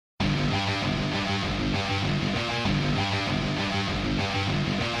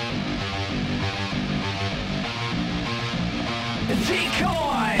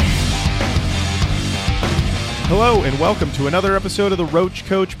Decoy! Hello and welcome to another episode of the Roach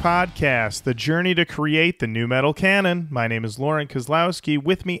Coach Podcast, the journey to create the new metal canon. My name is Lauren Kozlowski.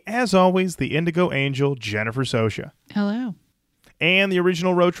 With me, as always, the Indigo Angel, Jennifer Sosha. Hello. And the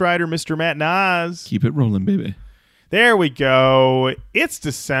original Roach Rider, Mr. Matt Nas. Keep it rolling, baby. There we go. It's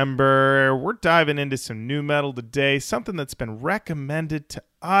December. We're diving into some new metal today, something that's been recommended to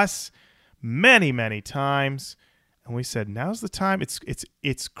us many, many times. And we said, now's the time.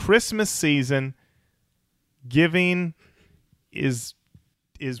 It's Christmas season. Giving is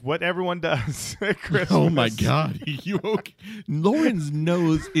what everyone does at Christmas. Oh my God! You okay? Lauren's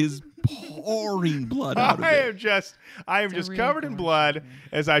nose is pouring blood out of it. I am just covered in blood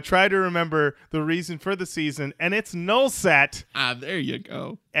as I try to remember the reason for the season, and it's Nullset. There you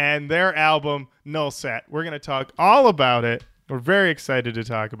go. And their album Nullset. We're going to talk all about it. We're very excited to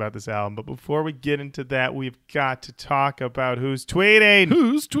talk about this album, but before we get into that, we've got to talk about who's tweeting.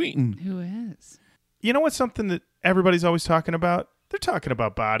 Who's tweeting? Who is? You know what's something that everybody's always talking about? They're talking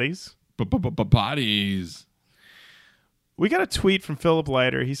about bodies. Bodies. We got a tweet from Philip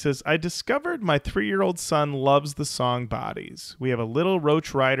Leiter. He says, I discovered my 3-year-old son loves the song Bodies. We have a little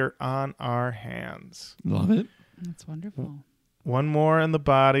Roach Rider on our hands. Love it. That's wonderful. One more in the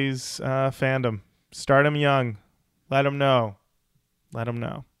Bodies fandom. Start him young. Let him know. Let him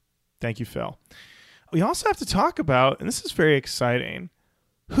know. Thank you, Phil. We also have to talk about, and this is very exciting,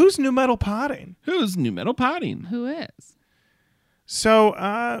 who's new metal potting? Who's new metal potting? Who is?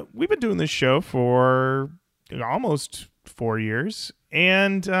 So we've been doing this show for almost 4 years,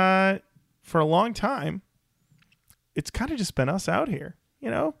 and for a long time, it's kind of just been us out here.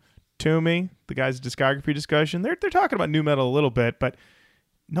 You know, Toomey, the guys' discography discussion, they're talking about new metal a little bit, but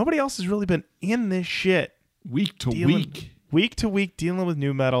nobody else has really been in this shit. Week to week, dealing with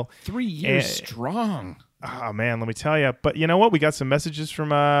new metal. 3 years strong. Oh, man, let me tell you. But you know what? We got some messages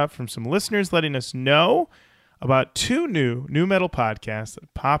from some listeners letting us know about 2 new metal podcasts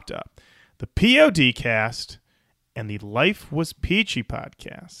that popped up. The POD cast and the Life Was Peachy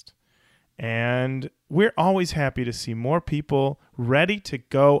podcast. And we're always happy to see more people ready to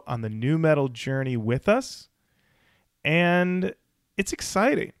go on the new metal journey with us. And it's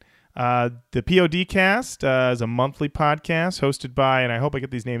exciting. The POD cast is a monthly podcast hosted by, and I hope I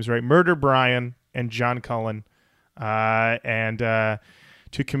get these names right, Murder Brian and John Cullen. And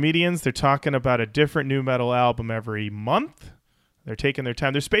 2 comedians. They're talking about a different new metal album every month. They're taking their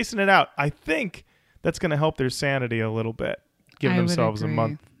time. They're spacing it out. I think that's going to help their sanity a little bit, giving themselves a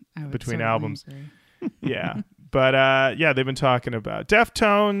month between albums. Yeah. But, they've been talking about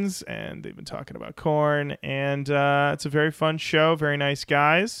Deftones, and they've been talking about Korn, and it's a very fun show, very nice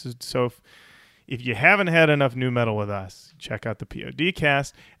guys. So if you haven't had enough new metal with us, check out the POD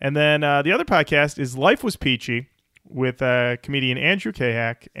cast. And then the other podcast is Life Was Peachy with comedian Andrew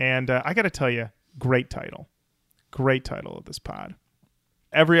Kahak, and I got to tell you, great title of this pod.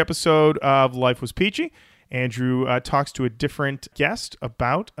 Every episode of Life Was Peachy, Andrew talks to a different guest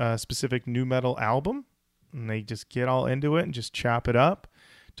about a specific new metal album. And they just get all into it and just chop it up,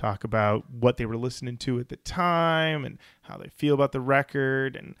 talk about what they were listening to at the time and how they feel about the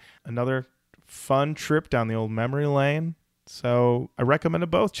record, and another fun trip down the old memory lane. So I recommend them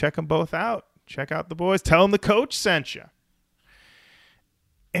both. Check them both out. Check out the boys. Tell them the coach sent you.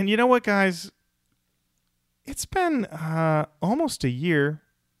 And you know what, guys? It's been almost a year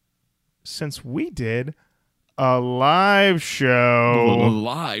since we did a live show.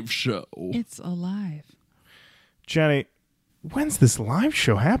 It's alive. Jenny, when's this live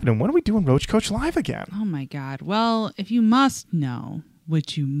show happening? When are we doing Roach Coach Live again? Oh, my God. Well, if you must know,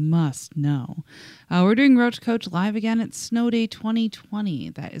 which you must know, we're doing Roach Coach Live again at Snow Day 2020.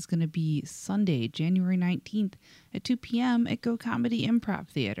 That is going to be Sunday, January 19th at 2 p.m. at Go Comedy Improv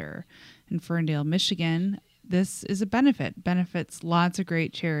Theater in Ferndale, Michigan. This is a benefits lots of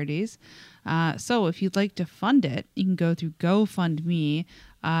great charities. So if you'd like to fund it, you can go through GoFundMe.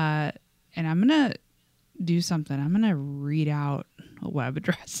 And I'm going to do something. I'm going to read out a web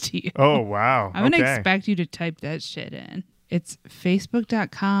address to you. Oh, wow. I'm going to expect you to type that shit in. It's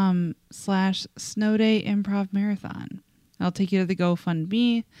facebook.com/Snowday Improv Marathon. I'll take you to the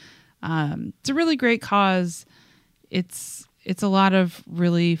GoFundMe. It's a really great cause. It's a lot of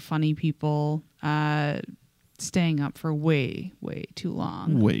really funny people staying up for way too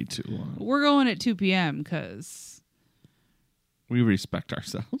long. Way too long. We're going at 2 p.m. because we respect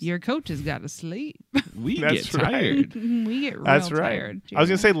ourselves. Your coach has got to sleep. We get tired. We get real That's right. tired. I was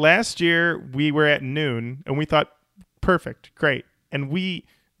going to say, last year we were at noon and we thought, perfect, great. And we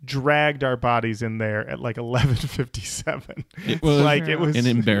dragged our bodies in there at like 11:57. It was like it was an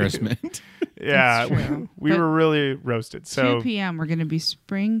embarrassment. Yeah, It's true. we But were really roasted. 2 So p.m. we're going to be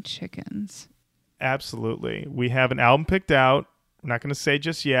spring chickens. absolutely. We have an album picked out. We're not going to say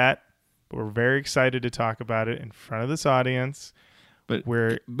just yet, but we're very excited to talk about it in front of this audience. But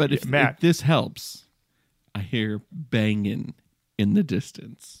If if Matt, this helps, I hear banging in the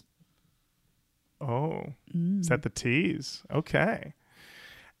distance. is that the tease? Okay.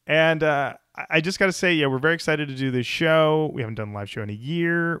 And I just got to say, yeah, we're very excited to do this show. We haven't done a live show in a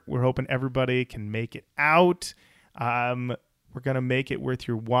year. We're hoping everybody can make it out. We're going to make it worth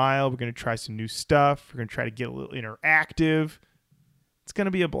your while. We're going to try some new stuff. We're going to try to get a little interactive. It's going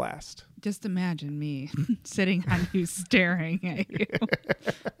to be a blast. Just imagine me sitting on you staring at you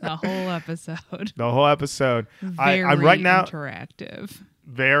the whole episode. The whole episode. Very I'm right now interactive.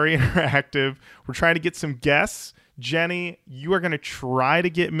 very interactive. We're trying to get some guests. Jenny, you are going to try to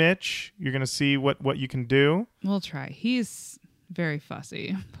get Mitch. You're going to see what you can do. We'll try. He's very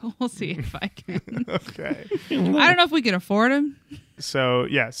fussy, but we'll see if I can. Okay. I don't know if we can afford him. So,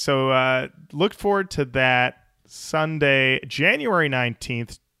 yeah. So look forward to that Sunday, January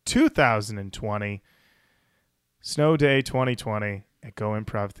 19th, 2020. Snow Day 2020 at Go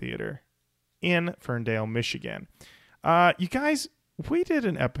Improv Theater in Ferndale, Michigan. You guys, we did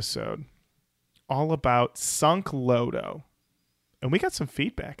an episode all about Sunk Lodo, and we got some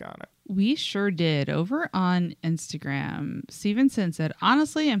feedback on it. We sure did. Over on Instagram, Stevenson said,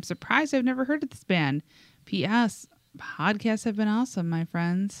 honestly, I'm surprised I've never heard of this band. P.S. Podcasts have been awesome, my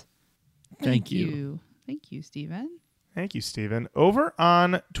friends. Thank you. Thank you, Steven. Thank you, Steven. Over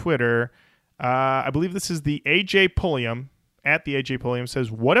on Twitter, I believe this is the AJ Pulliam, at the AJ Pulliam, says,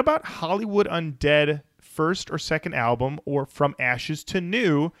 what about Hollywood Undead first or second album, or From Ashes to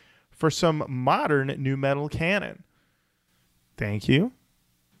New, for some modern new metal canon? Thank you.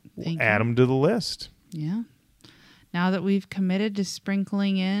 Thank Add you. them to the list. Yeah. Now that we've committed to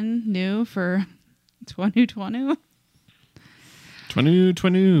sprinkling in new for 2020,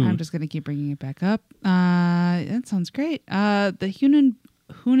 2020. I'm just going to keep bringing it back up. That sounds great. The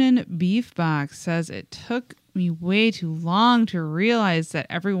Hunan Beef Box says, it took me way too long to realize that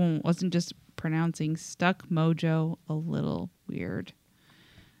everyone wasn't just pronouncing Stuck Mojo a little weird.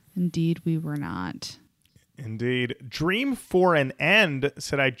 Indeed, we were not. Indeed. Dream for an End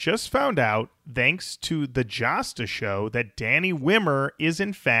said, I just found out, thanks to the Josta show, that Danny Wimmer is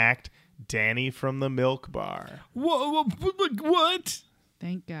in fact Danny from the Milk Bar. What?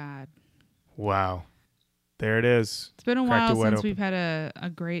 Thank God. Wow. There it is. It's been a Cracked while it wide since open. we've had a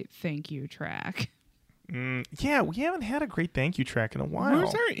great thank you track. Yeah, we haven't had a great thank you track in a while.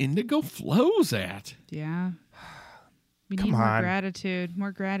 Where's our indigo flows at? Yeah. We Come need more on. gratitude.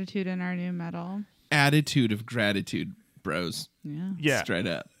 More gratitude in our new metal. Attitude of gratitude, bros. Yeah. Yeah. Straight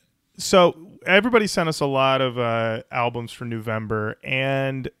up. So everybody sent us a lot of albums for November,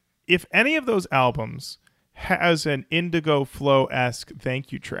 and if any of those albums has an Indigo Flow-esque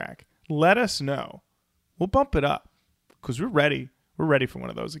thank you track, let us know. We'll bump it up because we're ready. We're ready for one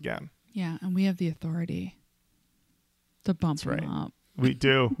of those again. Yeah, and we have the authority to bump That's them right. up. We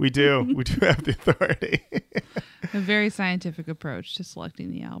do. We do have the authority. A very scientific approach to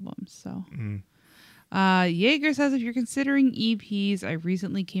selecting the albums. So, Jaeger says, if you're considering EPs, I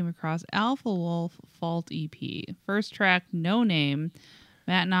recently came across Alpha Wolf Fault EP. First track, No Name.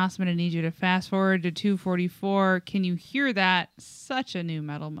 Matt and Osman, I need you to fast forward to 244. Can you hear that? Such a new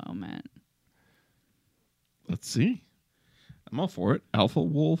metal moment. Let's see. I'm all for it. Alpha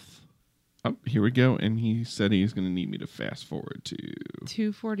Wolf. Oh, here we go. And he said he's going to need me to fast forward to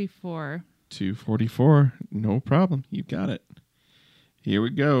 244. 244. No problem. You got it. Here we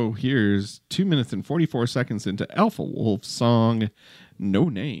go. Here's 2 minutes and 44 seconds into Alpha Wolf's song, No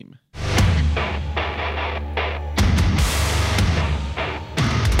Name.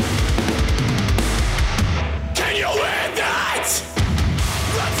 Can you hear that?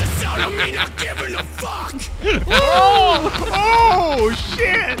 That's the sound of me not giving a fuck. Oh,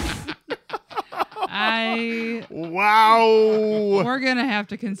 shit. Wow. We're going to have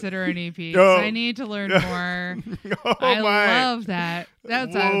to consider an EP. 'Cause Oh. I need to learn more. Oh, I my. love that.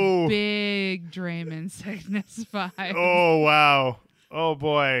 That's Whoa. a big Draymond Sickness vibe. Oh, wow. Oh,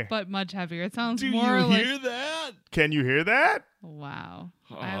 boy. But much heavier. It sounds Do you more like... hear that? Can you hear that? Wow.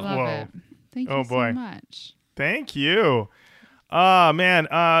 I Oh. love Whoa. it. Thank Oh, you boy. so much. Thank you. Man.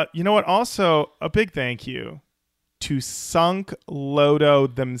 You know what? Also, a big thank you to Sunk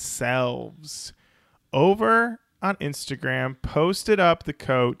Lodo themselves. Over on Instagram, posted up the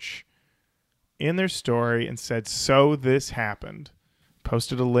coach in their story and said, so this happened.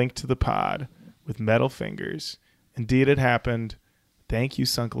 Posted a link to the pod with metal fingers. Indeed, it happened. Thank you,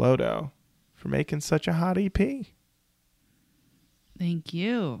 Sunk Lodo, for making such a hot EP. Thank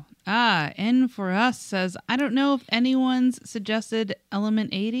you. N for Us says, I don't know if anyone's suggested Element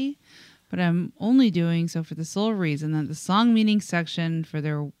 80, but I'm only doing so for the sole reason that the song meaning section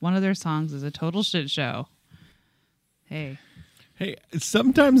for one of their songs is a total shit show. Hey,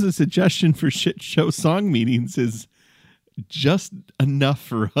 sometimes a suggestion for shit show song meanings is just enough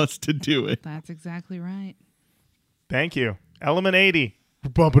for us to do it. that's exactly right. Thank you. Element 80. We're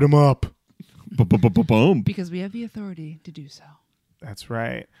bumping them up. Boom. Because we have the authority to do so. That's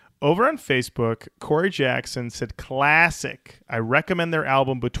right. Over on Facebook, Corey Jackson said, classic. I recommend their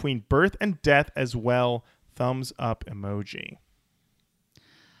album Between Birth and Death as well. Thumbs up emoji.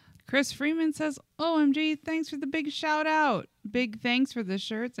 Chris Freeman says, OMG, thanks for the big shout out. Big thanks for the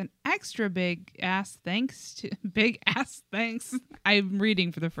shirts and extra big ass thanks. I'm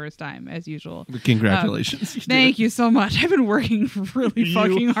reading for the first time, as usual. Congratulations. Thank you so much. I've been working really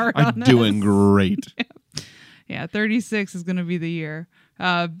fucking hard on this. Doing great. Yeah, 36 is going to be the year.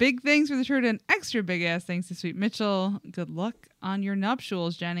 Big thanks for the shirt and extra big ass thanks to Sweet Mitchell. Good luck on your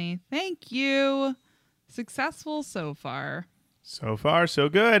nuptials, Jenny. Thank you. Successful so far. So far, so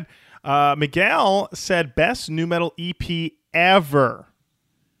good. Miguel said, best nu metal EP ever.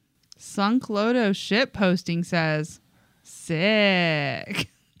 Sunk Lodo shit posting says, sick.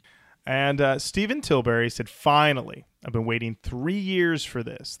 And Stephen Tilbury said, finally, I've been waiting 3 years for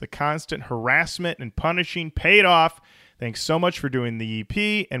this. The constant harassment and punishing paid off. Thanks so much for doing the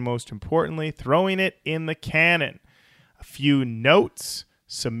EP and most importantly, throwing it in the canon. A few notes.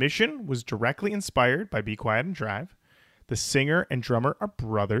 Submission was directly inspired by Be Quiet and Drive. The singer and drummer are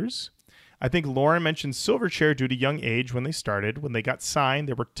brothers. I think Lauren mentioned Silverchair due to young age when they started. When they got signed,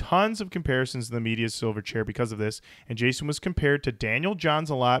 there were tons of comparisons in the media's Silverchair because of this, and Jason was compared to Daniel Johns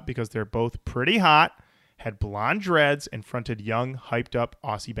a lot because they're both pretty hot, had blonde dreads, and fronted young, hyped-up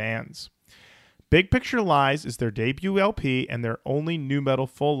Aussie bands. Big Picture Lies is their debut LP and their only nu metal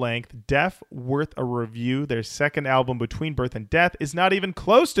full-length. Def worth a review. Their second album, Between Birth and Death, is not even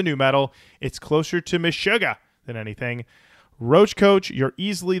close to nu metal. It's closer to Meshuggah than anything. Roach Coach, you're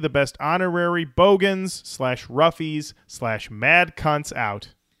easily the best honorary bogans / ruffies / mad cunts out.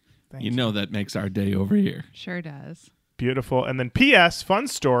 Thank you. You know that makes our day over here. Sure does. Beautiful. And then P.S. Fun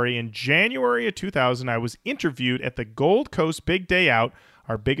story. In January of 2000, I was interviewed at the Gold Coast Big Day Out,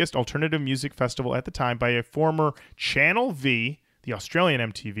 our biggest alternative music festival at the time, by a former Channel V, the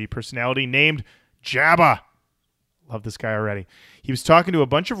Australian MTV personality, named Jabba. Love this guy already. He was talking to a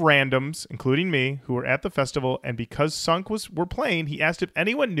bunch of randoms, including me, who were at the festival, and because Sunk were playing, he asked if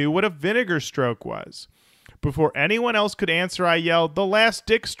anyone knew what a vinegar stroke was. Before anyone else could answer, I yelled, "The last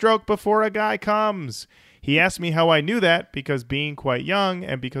dick stroke before a guy comes." He asked me how I knew that, because being quite young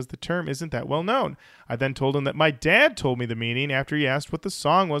and because the term isn't that well known. I then told him that my dad told me the meaning after he asked what the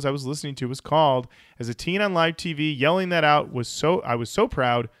song was I was listening to was called. As a teen on live TV, yelling that out I was so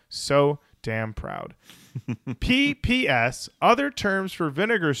proud, so damn proud. PPS, other terms for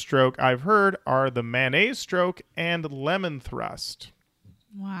vinegar stroke I've heard are the mayonnaise stroke and lemon thrust.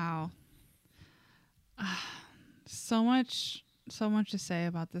 Wow. So much to say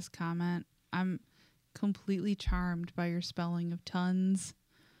about this comment. I'm completely charmed by your spelling of tons,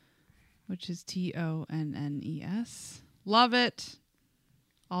 which is TONNES. Love it.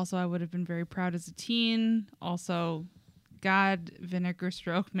 Also, I would have been very proud as a teen. Also, God, vinegar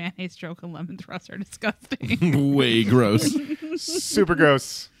stroke, mayonnaise stroke, and lemon thrust are disgusting. Way gross. Super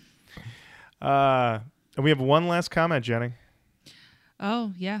gross. And we have one last comment, Jenny.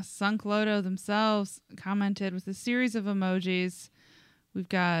 Oh, yes. Sunk Lodo themselves commented with a series of emojis. We've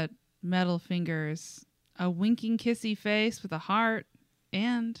got metal fingers, a winking kissy face with a heart,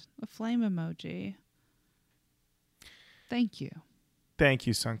 and a flame emoji. Thank you. Thank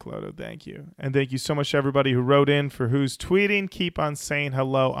you, Sunklodo. Thank you. And thank you so much to everybody who wrote in, for who's tweeting. Keep on saying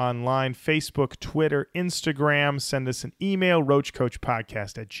hello online. Facebook, Twitter, Instagram. Send us an email,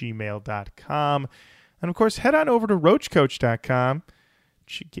 roachcoachpodcast@gmail.com. And, of course, head on over to roachcoach.com.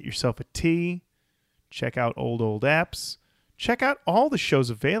 Get yourself a tea. Check out old apps. Check out all the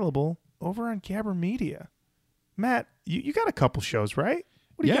shows available over on Gabber Media. Matt, you got a couple shows, right?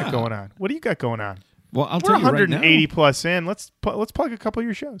 What do you got going on? What do you got going on? Well, I'll We're tell you right 180 now. plus in. Let's plug a couple of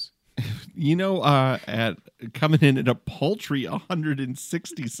your shows. You know, at coming in at a paltry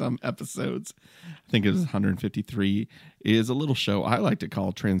 160 some episodes, I think it was 153, is a little show I like to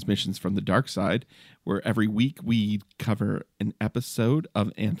call Transmissions from the Dark Side, where every week we cover an episode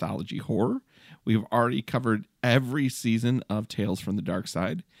of anthology horror. We've already covered every season of Tales from the Dark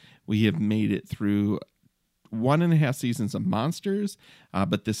Side. We have made it through 1.5 seasons of Monsters,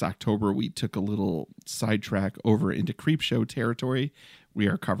 but this October we took a little sidetrack over into Creepshow territory. We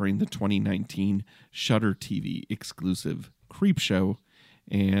are covering the 2019 Shudder TV exclusive Creepshow,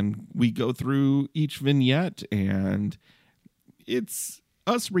 And we go through each vignette, and it's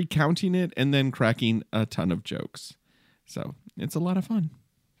us recounting it and then cracking a ton of jokes. So it's a lot of fun.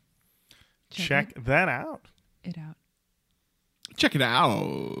 Check that out. Check it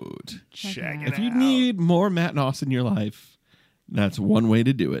out. Check it If you out. need more Matt and Austin in your life, that's one way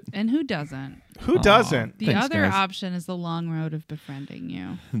to do it. And who doesn't? Who doesn't? The Thanks, other guys. option is the long road of befriending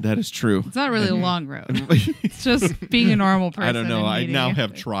you. That is true. It's not really a long road. It's just being a normal person. I don't know. and I meeting now you.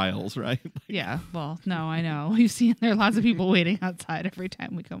 have trials, right? Yeah, well, no, I know. We've seen there are lots of people waiting outside every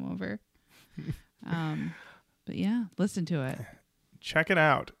time we come over. But yeah, listen to it. Check it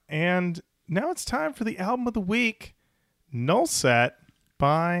out. And now it's time for the album of the week, Nullset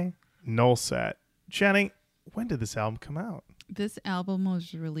by Nullset. Jenny, when did this album come out? This album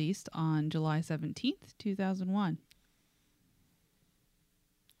was released on July 17th, 2001.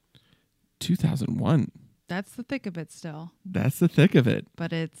 2001. That's the thick of it still, That's the thick of it.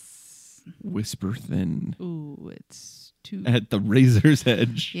 but it's Whisper thin it's too at the razor's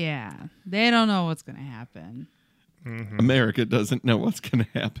edge. yeah. They don't know what's going to happen. America doesn't know what's going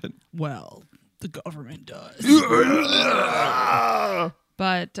to happen. Well, the government does.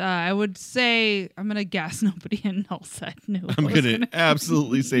 But I would say, I'm going to guess nobody in Nullset knew. I'm going to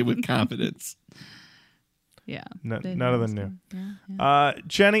absolutely say with confidence. Yeah. None they of know them what's knew. going- Yeah.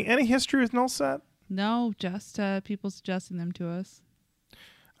 Jenny, any history with Nullset? No, just people suggesting them to us.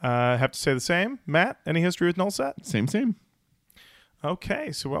 Have to say the same. Matt, any history with Nullset? Same.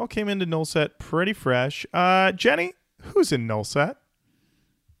 Okay, so we all came into Nullset pretty fresh. Jenny, who's in Nullset?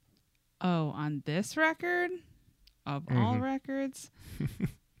 Oh, on this record? Of all records?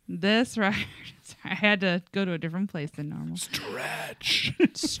 This record, I had to go to a different place than normal. Stretch.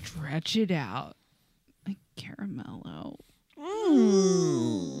 Stretch it out. Like caramello.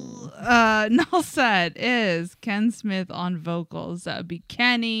 Nullset is Ken Smith on vocals. That would be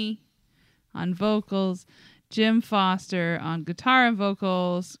Kenny on vocals. Jim Foster on guitar and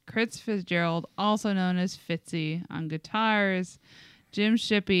vocals. Chris Fitzgerald, also known as Fitzy, on guitars. Jim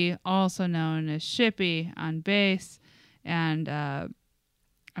Shippey, also known as Shippey, on bass. And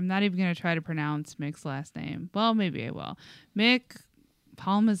I'm not even going to try to pronounce Mick's last name. Well, maybe I will. Mick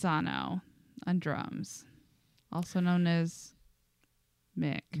Palmisano on drums, also known as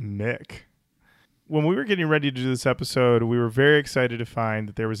Mick. When we were getting ready to do this episode, we were very excited to find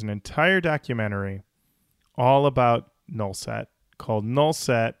that there was an entire documentary all about Nullset called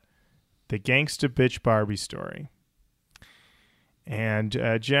Nullset, The Gangsta Bitch Barbie Story. And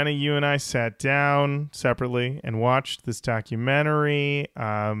Jenny, you and I sat down separately and watched this documentary.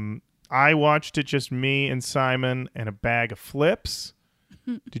 I watched it just me and Simon and a bag of flips.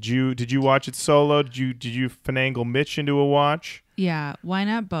 Did you watch it solo? Did you finagle Mitch into a watch? Yeah, why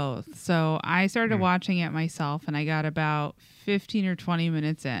not both? So I started watching it myself, and I got about 15 or 20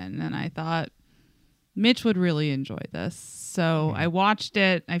 minutes in, and I thought Mitch would really enjoy this. So I watched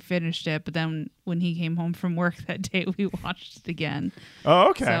it, I finished it, but then when he came home from work that day, we watched it again. Oh,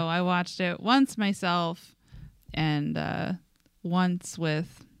 okay. So I watched it once myself and once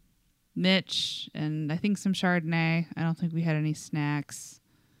with Mitch and I think some Chardonnay. I don't think we had any snacks.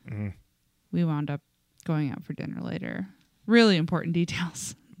 We wound up going out for dinner later. Really important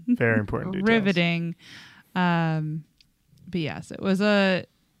details. Very important details. Riveting. But yes, it was a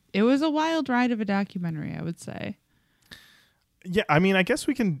wild ride of a documentary, I would say. Yeah, I mean, I guess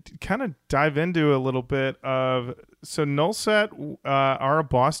we can kind of dive into a little bit of... So Nullset are a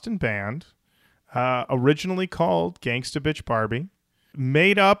Boston band, originally called Gangsta Bitch Barbie,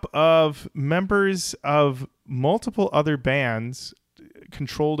 made up of members of multiple other bands.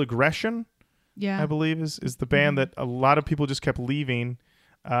 Controlled Aggression, Yeah. I believe, is the band that a lot of people just kept leaving.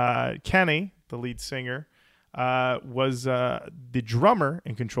 Kenny, the lead singer, was the drummer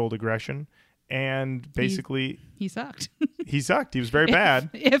in Controlled Aggression, and basically He sucked. he sucked. He was very bad.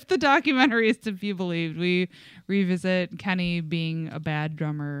 If the documentary is to be believed, we revisit Kenny being a bad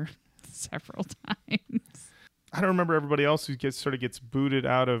drummer several times. I don't remember everybody else who gets booted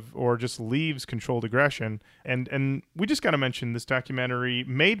out of or just leaves Controlled Aggression. And we just got to mention this documentary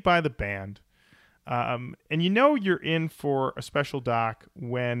made by the band. And you know you're in for a special doc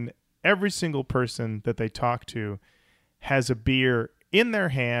when every single person that they talk to has a beer in their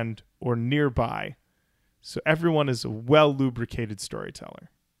hand or nearby. So everyone is a well-lubricated storyteller.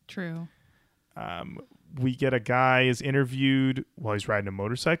 True. We get a guy is interviewed while he's riding a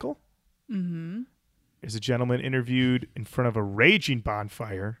motorcycle. Mm-hmm. There's a gentleman interviewed in front of a raging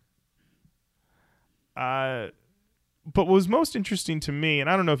bonfire. But what was most interesting to me, and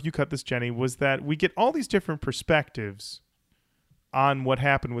I don't know if you cut this, Jenny, was that we get all these different perspectives on what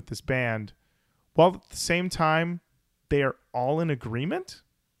happened with this band, while at the same time they are all in agreement.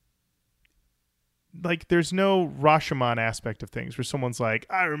 Like, there's no Rashomon aspect of things where someone's like,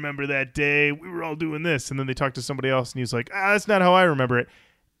 I remember that day, we were all doing this, and then they talk to somebody else and he's like, that's not how I remember it.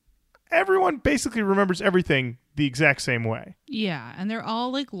 Everyone basically remembers everything the exact same way. Yeah, and they're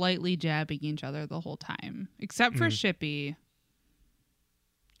all like lightly jabbing each other the whole time, except for Shippy,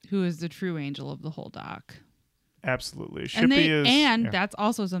 who is the true angel of the whole doc. Absolutely. And yeah. that's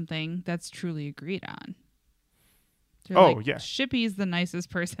also something that's truly agreed on. Yeah. Shippy's the nicest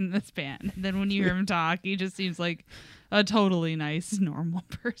person in this band. And then when you hear him talk, he just seems like a totally nice, normal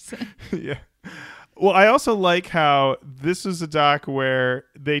person. Yeah. Well, I also like how this is a doc where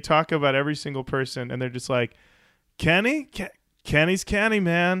they talk about every single person and they're just like, Kenny? Kenny's Kenny,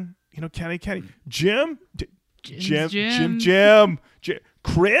 man. You know, Kenny. Jim? Jim.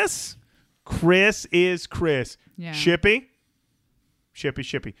 Chris? Chris is Chris. Yeah. Shippy?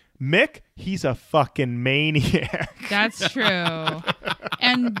 Mick? He's a fucking maniac. That's true.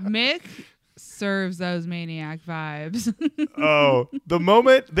 And Mick serves those maniac vibes. Oh, the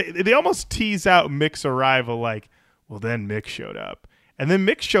moment they almost tease out Mick's arrival, like, well, then Mick showed up. And then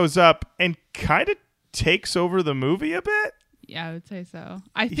Mick shows up and kind of takes over the movie a bit. Yeah, I would say so.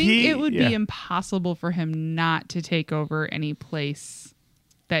 I think it would be impossible for him not to take over any place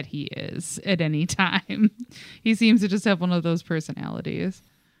that he is at any time. He seems to just have one of those personalities.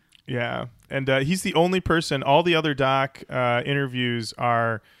 Yeah. And he's the only person. All the other doc interviews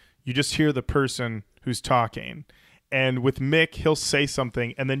are, you just hear the person who's talking. And with Mick, he'll say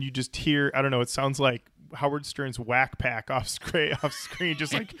something, and then you just hear, I don't know, it sounds like Howard Stern's Whack Pack off screen,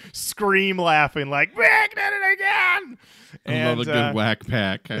 just like scream laughing, like, Mick did it again! I love a good Whack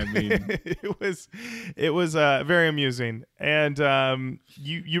Pack. I mean, it was very amusing. And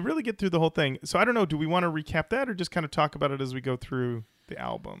you really get through the whole thing. So I don't know, do we want to recap that or just kind of talk about it as we go through the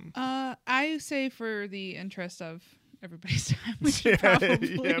album? I say for the interest of everybody's time, we should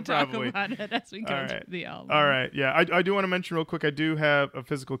probably talk about it as we go through the album. All right. Yeah, I do want to mention real quick, I do have a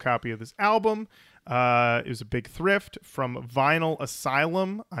physical copy of this album. It was a big thrift from Vinyl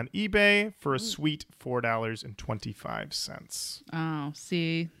Asylum on eBay for a sweet $4.25. Oh,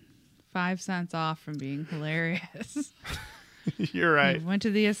 see, 5 cents off from being hilarious. You're right. We went to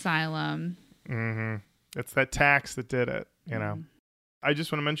the asylum. Mm-hmm. It's that tax that did it, you know. I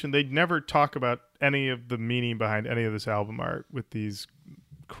just want to mention they never talk about any of the meaning behind any of this album art with these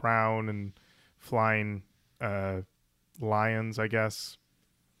crown and flying lions, I guess.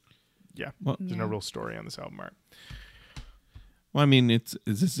 Yeah, there's no real story on this album art. Well, I mean, it's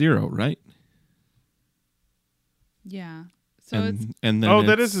a 0, right? Yeah. So then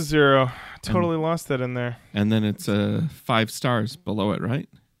that is a 0. Totally lost that in there. And then it's 5 stars below it, right?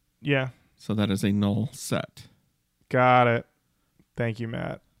 Yeah. So that is a null set. Got it. Thank you,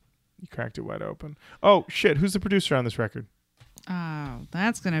 Matt. You cracked it wide open. Oh, shit. Who's the producer on this record? Oh,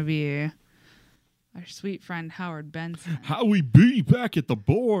 that's going to be our sweet friend Howard Benson. Howie B back at the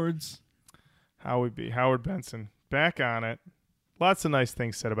boards. Howie B. Howard Benson. Back on it. Lots of nice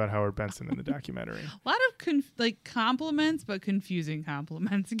things said about Howard Benson in the documentary. A lot of compliments, but confusing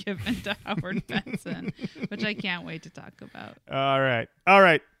compliments given to Howard Benson, which I can't wait to talk about. All right.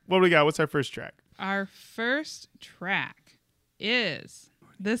 What do we got? What's our first track? Our first track is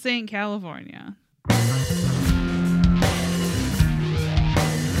This Ain't California.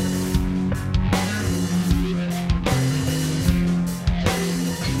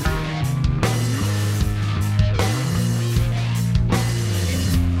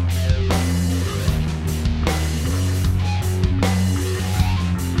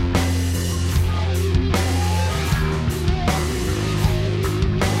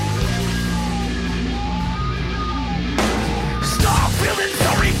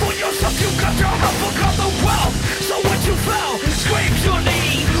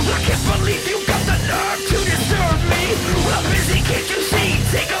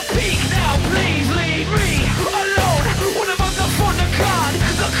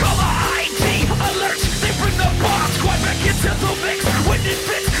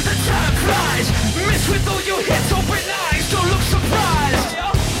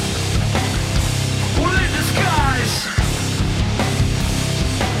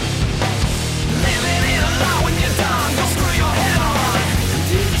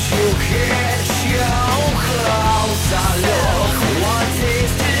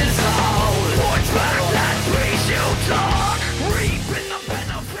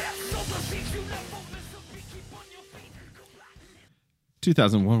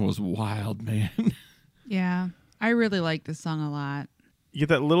 2001 was wild, man. Yeah, I really like this song a lot. You get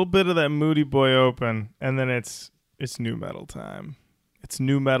that little bit of that Moody Boy open, and then it's new metal time. It's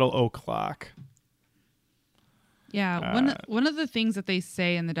new metal o'clock. Yeah, one of the things that they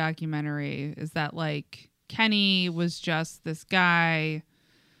say in the documentary is that like Kenny was just this guy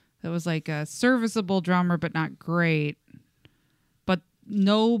that was like a serviceable drummer but not great. But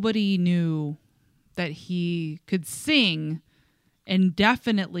nobody knew that he could sing, and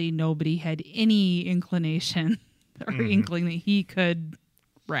definitely nobody had any inclination or inkling that he could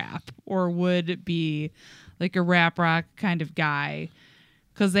rap or would be like a rap rock kind of guy.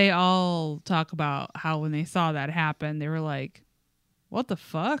 Because they all talk about how when they saw that happen, they were like, what the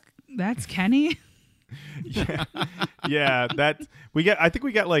fuck? That's Kenny? Yeah, I think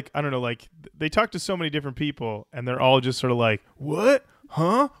we got like, I don't know, like they talked to so many different people and they're all just sort of like, what?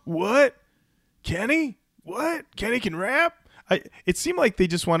 Huh? What? Kenny? What? Kenny can rap? It seemed like they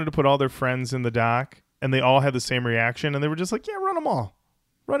just wanted to put all their friends in the doc and they all had the same reaction and they were just like, yeah, run them all.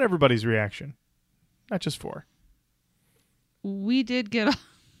 Run everybody's reaction. Not just 4. We did get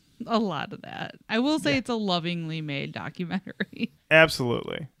a lot of that. I will say it's a lovingly made documentary.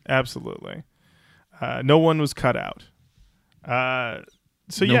 Absolutely. No one was cut out.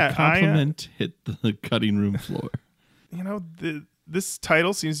 So no yeah, compliment hit the cutting room floor. You know, this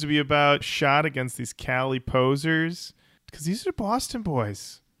title seems to be about shot against these Cali posers because these are Boston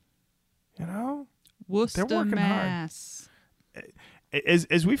boys. You know, Worcester, they're working Mass. hard.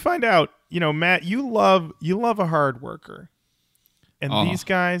 As we find out, you know, Matt, you love a hard worker, and these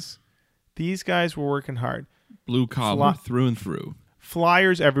guys were working hard. Blue collar through and through.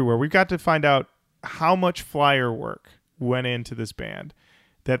 Flyers everywhere. We've got to find out how much flyer work went into this band.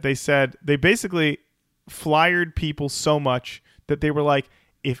 That they said they basically flyered people so much that they were like,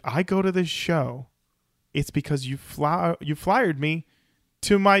 if I go to this show, it's because you flyered me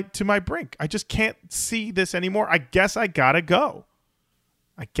to my brink. I just can't see this anymore. I guess I gotta go.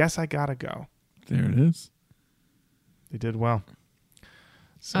 There it is. They did well.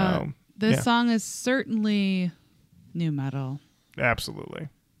 So this song is certainly nu metal. Absolutely.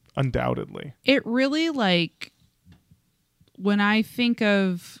 Undoubtedly. It really, like, when I think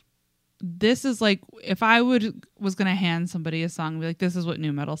of this, is like if I was gonna hand somebody a song, be like, this is what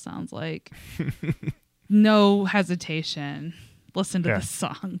nu metal sounds like. No hesitation. Listen to this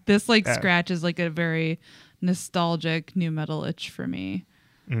song. This scratches like a very nostalgic nu metal itch for me.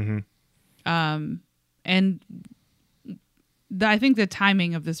 Mm-hmm. And I think the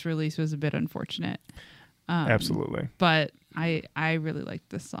timing of this release was a bit unfortunate. Absolutely. But I really liked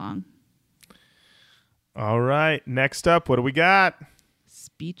this song. All right. Next up, what do we got?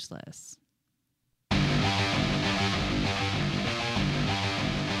 Speechless.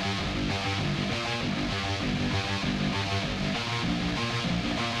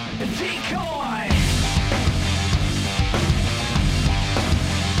 Decoy!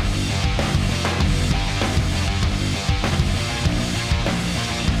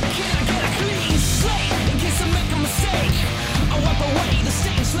 Can I get a clean slate in case I make a mistake? I wipe away the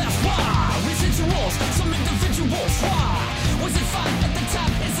stains left. Why? Residuals, some individuals. Why? Was it fun at the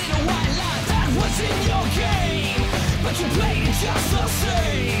time? Is it a white lie? That was in your game, but you played it just the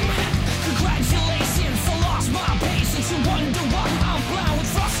same. Congratulations, I lost my patience. You wonder why I'm blind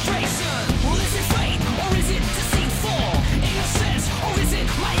with frustration. Well, is it fate or is it deceitful? Innocence or is it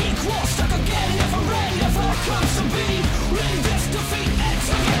my equal? Stuck again, never end, never comes to be. In this defeat, it's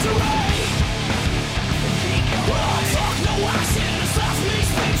a victory. Oh, talk no action, it's left me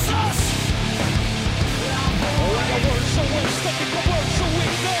speechless. When the words so weak, stuck in the words so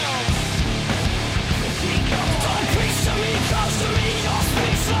weak now. Don't preach to me, close to me, you're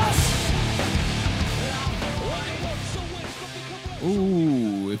speechless.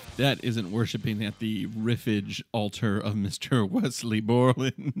 Ooh, if that isn't worshiping at the riffage altar of Mr. Wesley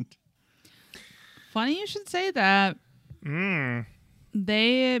Borland. Funny you should say that.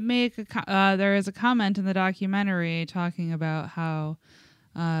 They make there is a comment in the documentary talking about how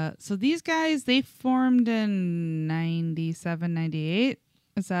so these guys, they formed in 97, 98.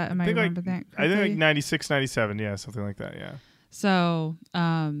 Is that, am I remembering that correctly? I think like 96, 97. Yeah, something like that. Yeah. So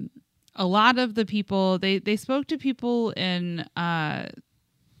a lot of the people, they spoke to people in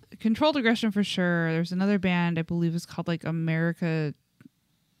Controlled Aggression for sure. There's another band, I believe it's called like America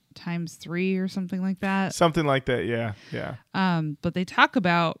x3 or something like that. Something like that, yeah. Yeah. But they talk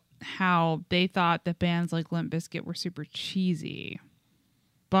about how they thought that bands like Limp Bizkit were super cheesy.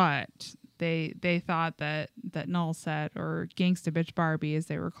 But they thought that Nullset or Gangsta Bitch Barbie, as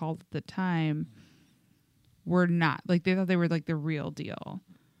they were called at the time, were not. Like, they thought they were like the real deal.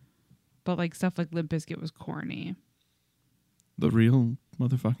 But like stuff like Limp Bizkit was corny. The real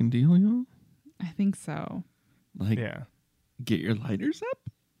motherfucking deal, y'all? I think so. Like, get your lighters up?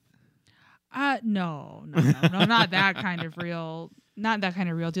 No, not that kind of real. not that kind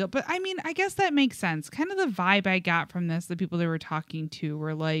of real deal. But I mean, I guess that makes sense. Kind of the vibe I got from this, the people they were talking to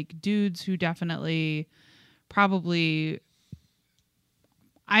were like dudes who definitely probably,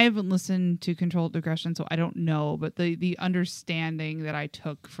 I haven't listened to Controlled Aggression, so I don't know. But the understanding that I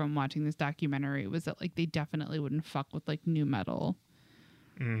took from watching this documentary was that like they definitely wouldn't fuck with like nu metal.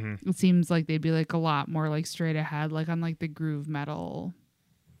 Mm-hmm. It seems like they'd be like a lot more like straight ahead, like on like the groove metal.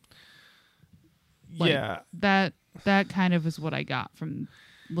 Like, yeah. That kind of is what I got from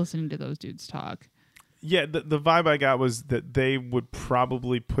listening to those dudes talk. Yeah, the vibe I got was that they would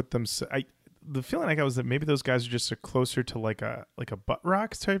probably put them. The feeling I got was that maybe those guys are just closer to like a butt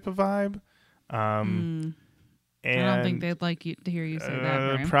rock type of vibe. And I don't think they'd like you to hear you say that.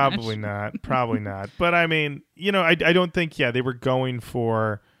 Very probably much. not. Probably not. But I mean, I don't think they were going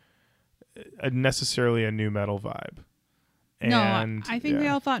for necessarily a nu metal vibe. No, I think they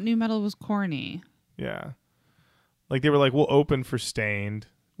all thought nu metal was corny. Yeah. Like they were like, we'll open for Stained,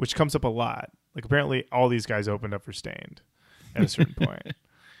 which comes up a lot. Like apparently all these guys opened up for Stained at a certain point.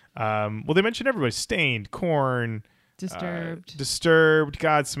 Well, they mentioned everybody: Stained, Korn, Disturbed,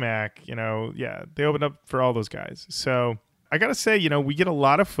 Godsmack. They opened up for all those guys. So I gotta say, we get a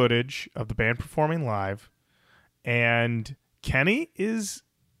lot of footage of the band performing live, and Kenny is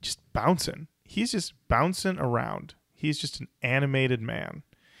just bouncing. He's just bouncing around. He's just an animated man,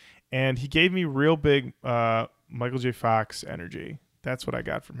 and he gave me real big Michael J. Fox energy. That's what I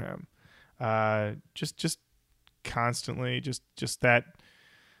got from him. Just constantly, just that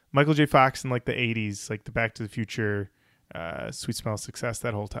Michael J. Fox in like the 80s, like the Back to the Future, Sweet Smell of Success,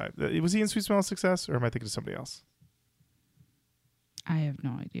 that whole time. Was he in Sweet Smell of Success, or am I thinking of somebody else? I have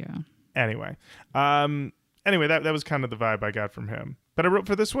no idea. Anyway, that was kind of the vibe I got from him. But I wrote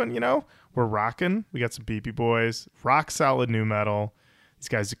for this one, we're rocking. We got some BB Boys, rock solid nu metal. These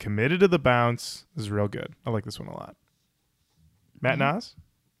guys are committed to the bounce. This is real good. I like this one a lot. Matt Nas?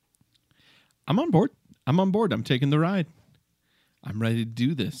 I'm on board. I'm taking the ride. I'm ready to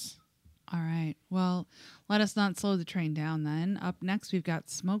do this. All right. Well, let us not slow the train down then. Up next, we've got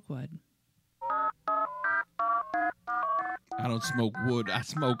Smokewood. I don't smoke wood. I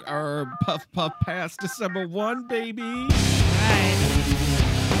smoke herb. Puff, puff, past December 1, baby. All right.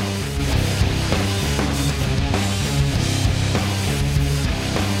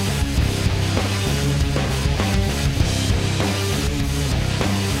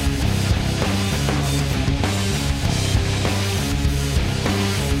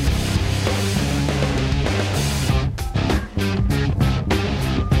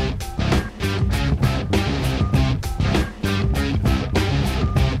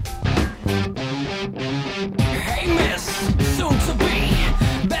 Hey miss, soon to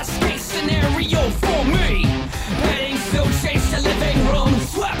be best case scenario for me. Heading still chase the living room,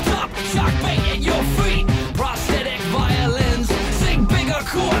 swept up, shock bait at your feet. Prosthetic violins, sing bigger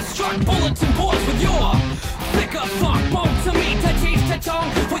chords, struck bulletin boards with your thicker funk bone to me, to teach to tongue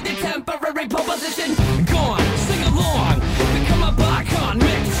with the temporary proposition. Gone, sing along, become a bicon,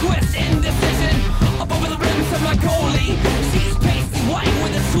 mix, twist, indecision. Up over the rims of my goalie, she's pasty white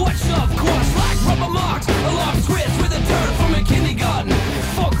with a switch, of course, like rubber marks. A long twist with a dirt from a kindergarten.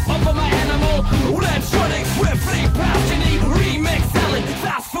 Funk over my animal, electronic, swiftly passionate, remix salad,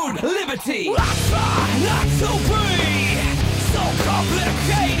 fast food, liberty. I try not to be so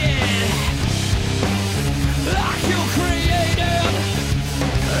complicated, like you created.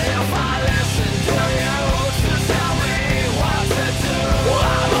 If I listen to you to tell me what to do,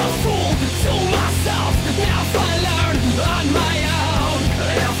 I'm a fool to myself. Now I learn on my own.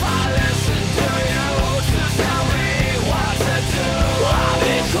 If I listen to you to tell me what to do, I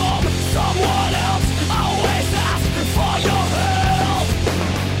become someone else. Always ask for your help.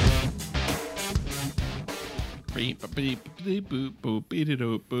 Beep, beep, beep, boop, boop, beep,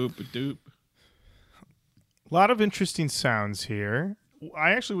 doop, boop, doop. A lot of interesting sounds here.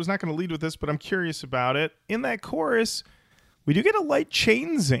 I actually was not going to lead with this, but I'm curious about it. In that chorus, we do get a light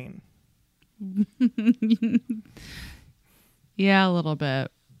chain zing. Yeah, a little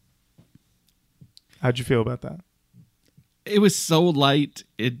bit. How'd you feel about that? It was so light,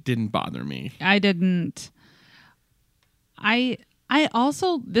 it didn't bother me. I didn't. I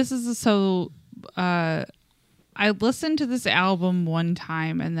also, this is so, I listened to this album one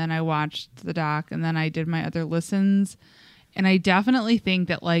time and then I watched the doc and then I did my other listens. And I definitely think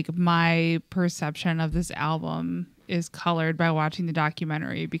that like my perception of this album is colored by watching the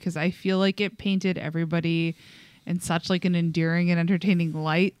documentary, because I feel like it painted everybody in such like an endearing and entertaining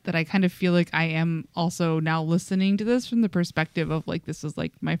light that I kind of feel like I am also now listening to this from the perspective of like, this is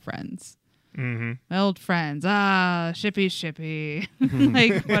like my friends. My old friends. Shippy.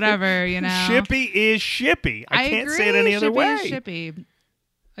 Like, whatever, you know. Shippy is Shippy. I can't agree. say it any other Shippy way. is Shippy.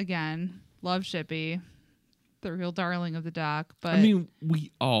 Again, love Shippy. The real darling of the dock. But I mean,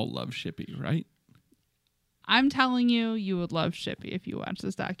 we all love Shippy, right? I'm telling you, you would love Shippy if you watch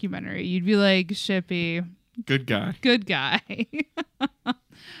this documentary. You'd be like, Shippy, Good guy. good guy.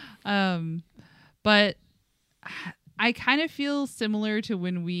 But I kind of feel similarly to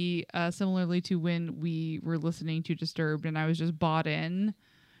when we were listening to Disturbed and I was just bought in.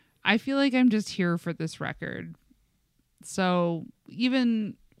 I feel like I'm just here for this record. So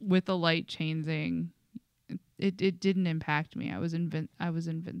even with the light changing, it didn't impact me. I was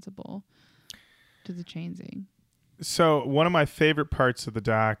invincible to the changing. So one of my favorite parts of the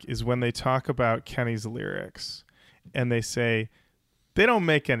doc is when they talk about Kenny's lyrics and they say they don't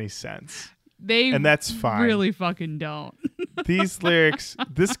make any sense. And that's fine. Really fucking don't. These lyrics,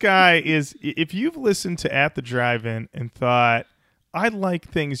 this guy is, if you've listened to At the Drive-In and thought, I'd like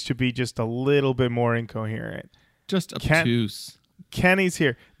things to be just a little bit more incoherent. Just obtuse. Kenny's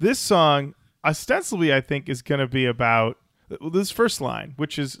here. This song, ostensibly, I think, is going to be about this first line,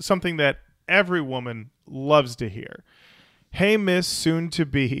 which is something that every woman loves to hear. Hey, miss, soon to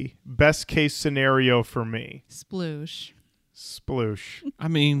be, best case scenario for me. Sploosh. I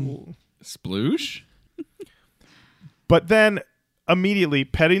mean, sploosh? But then immediately,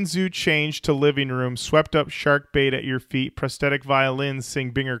 petting zoo changed to living room, swept up shark bait at your feet, prosthetic violins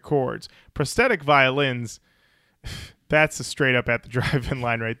sing binger chords. Prosthetic violins, that's a straight up At the Drive-In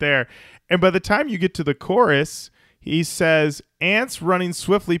line right there. And by the time you get to the chorus, he says, ants running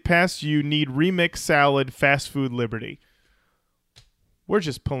swiftly past you need remix salad, fast food liberty. We're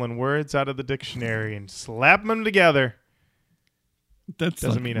just pulling words out of the dictionary and slapping them together. That's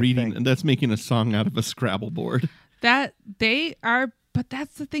Doesn't like mean a reading, thing. and that's making a song out of a Scrabble board. That they are, but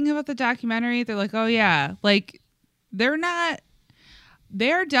that's the thing about the documentary. They're like, oh yeah, like they're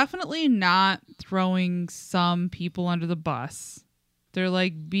definitely not throwing some people under the bus. They're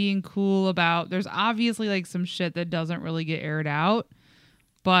like being cool about, there's obviously like some shit that doesn't really get aired out,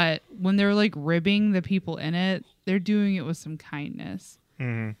 but when they're like ribbing the people in it, they're doing it with some kindness.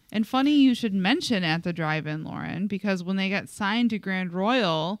 Mm-hmm. And funny you should mention At the Drive-In, Lauren, because when they got signed to Grand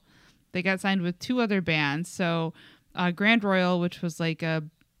Royal, they got signed with two other bands. So Grand Royal, which was like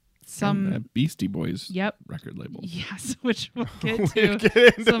some Beastie Boys Yep. record label. Yes, which we'll get We'll to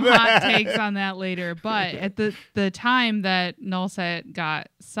get into some hot takes on that later. But at the time that Nullset got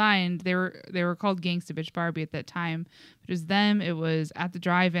signed, they were called Gangsta Bitch Barbie at that time. It was them. It was At the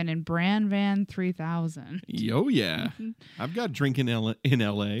Drive-In and Brand Van 3000. Oh yeah, I've got Drink in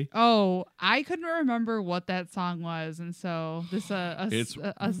L.A. Oh, I couldn't remember what that song was, and so this It's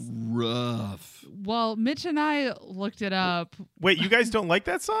rough. well, Mitch and I looked it up. Wait, you guys don't like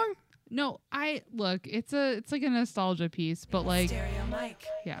that song? No, it's like a nostalgia piece, but like,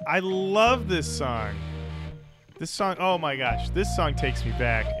 yeah. I love this song. This song, oh my gosh, this song takes me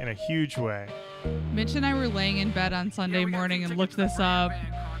back in a huge way. Mitch and I were laying in bed on Sunday morning and looked this up,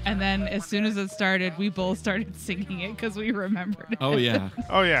 and then as soon as it started, we both started singing it because we remembered it. Oh yeah.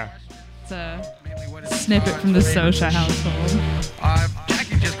 Oh yeah. It's a snippet from the Sosha household.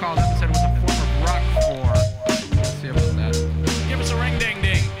 Jackie just called up and said it was a form of rock for. Let's see about that. Give us a ring ding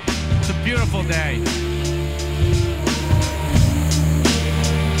ding. It's a beautiful day.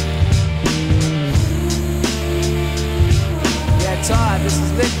 Yeah, Todd, this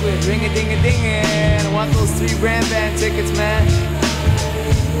is Liquid. Ring a ding a ding and I want those 3 Brand Van tickets, man.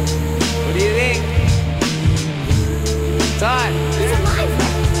 What do you think? Todd.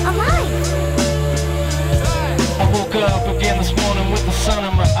 I woke up again this morning with the sun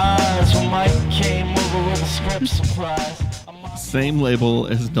in my eyes when Mike came over with a script surprise. Same label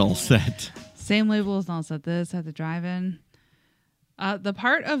as Nullset. Same label as Nullset. This At the Drive-In. The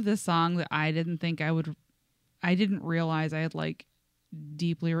part of this song that I didn't realize I had like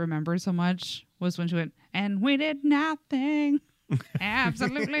deeply remembered so much was when she went, and we did nothing.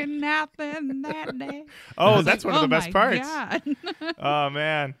 Absolutely nothing that day. Oh, that's one of the my best parts. God. Oh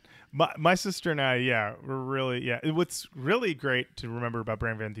man. My sister and I, we're really, what's really great to remember about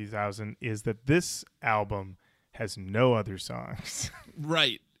Brand Van 3000 is that this album has no other songs.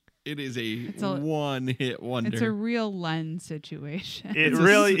 Right. It is a one-hit wonder. It's a real Len situation. It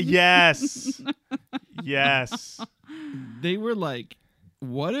really, yes. Yes. They were like,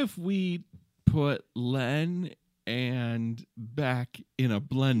 what if we put Len and Beck in a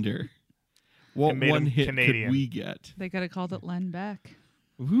blender? What And made one 'em hit Canadian. could we get? They could have called it Len Beck.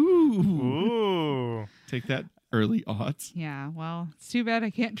 Ooh. Ooh. Take that, early aughts. Yeah, well, it's too bad I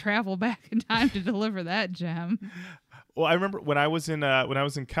can't travel back in time to deliver that gem. Well, I remember when I was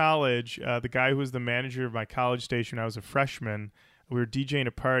in college, the guy who was the manager of my college station, I was a freshman. We were DJing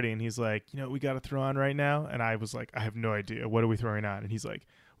a party, and he's like, "You know what we got to throw on right now?" And I was like, "I have no idea. What are we throwing on?" And he's like,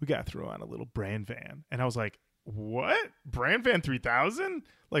 "We got to throw on a little Brand Van." And I was like, "What? Brand Van 3000?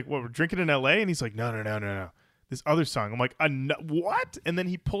 Like what? We're drinking in L.A.?" And he's like, "No. This other song." I'm like, "What?" And then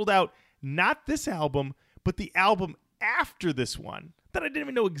he pulled out not this album, but the album after this one that I didn't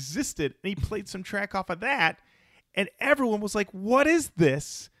even know existed, and he played some track off of that. And everyone was like, "What is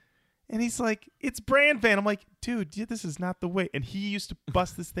this?" And he's like, "It's Brand Van." I'm like, "Dude, this is not the way." And he used to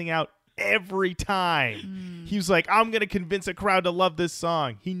bust this thing out every time. He was like, "I'm going to convince a crowd to love this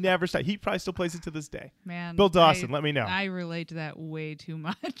song." He never stopped. He probably still plays it to this day. Man, Bill Dawson, let me know. I relate to that way too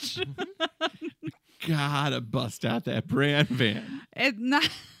much. Gotta bust out that Brand Van.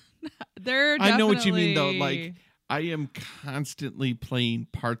 They're I know what you mean, though. definitely- Like, I am constantly playing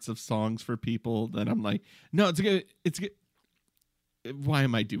parts of songs for people that I'm like, no, it's good. It's good. Why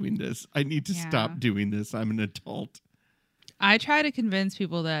am I doing this? I need to stop doing this. I'm an adult. I try to convince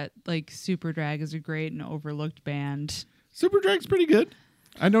people that like Superdrag is a great and overlooked band. Superdrag's pretty good.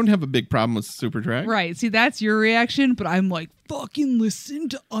 I don't have a big problem with Superdrag. Right. See, that's your reaction, but I'm like, fucking listen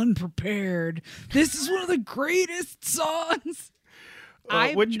to Unprepared. This is one of the greatest songs.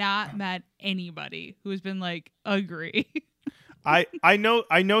 I've not met anybody who has been like, agree. I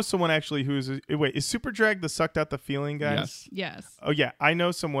know someone actually who's wait, is Superdrag the sucked out the feeling guys? Yes. Oh yeah, I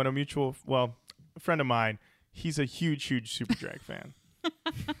know someone, a friend of mine. He's a huge Superdrag fan.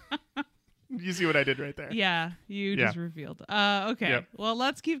 You see what I did right there? Yeah, you just revealed. Okay, Yep. well,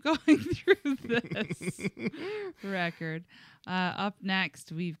 let's keep going through this record. Up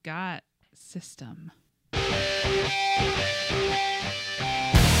next, we've got System.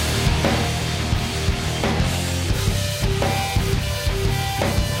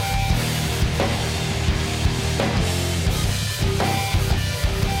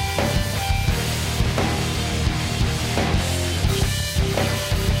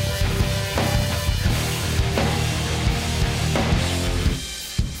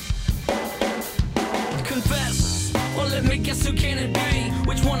 Confess, or let me guess, who can it be?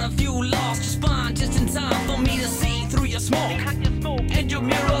 Which one of you lost your spine just in time for me to see through your smoke and your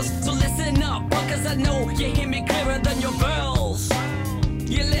mirrors? So listen up, because I know you hear me clearer than your bells.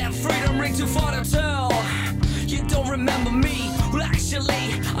 You let freedom ring too far to tell. You don't remember me? Well, actually,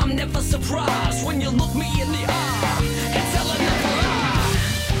 I'm never surprised when you look me in the eye and tell another lie.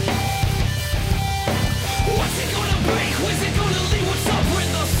 What's it gonna break? Where's it gonna lead? What's up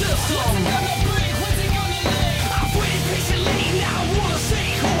with the system? What's it gonna break? Where's it gonna lead? I've waited patiently, now I wanna see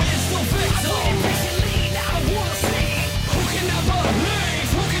who is the victim. I've waited patiently, now I wanna see who can never leave.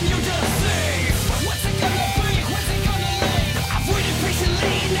 Who can you deceive? What's it gonna break? Where's it gonna lead? I've waited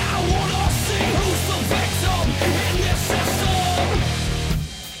patiently, now I wanna see who's the victim in this system.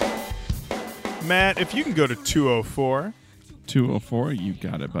 Matt, if you can go to 204. 204, you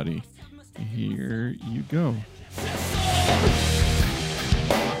got it, buddy. Here you go.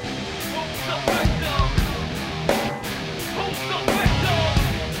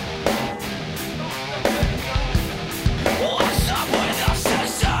 What's up with the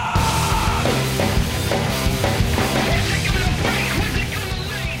system? Is it gonna break? Where's it gonna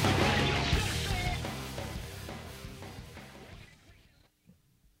lead?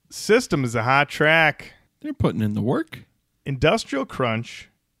 System is a hot track. They're putting in the work. Industrial crunch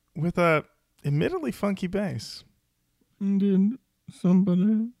with a admittedly funky bass. Did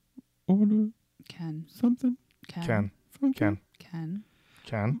somebody order Ken. something? Ken. Funky? Ken.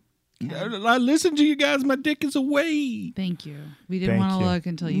 I listen to you guys. My dick is away. Thank you. We didn't Thank want to you. look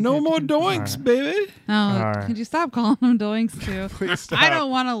until you No could more confirm. doinks, baby. No, All right. could you stop calling them doinks too? Please stop. I don't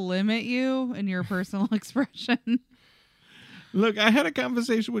want to limit you in your personal expression. Look, I had a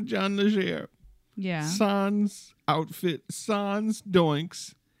conversation with John Leger. Yeah. Sans outfit, sans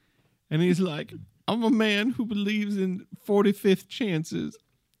doinks. And he's like, I'm a man who believes in 45th chances.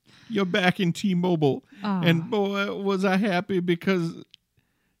 You're back in T-Mobile. Aw. And boy, was I happy because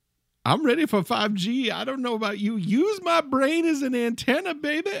I'm ready for 5G. I don't know about you. Use my brain as an antenna,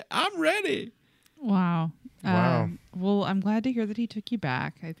 baby. I'm ready. Wow. Wow. Well, I'm glad to hear that he took you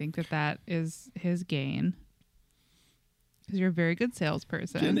back. I think that is his gain. Because you're a very good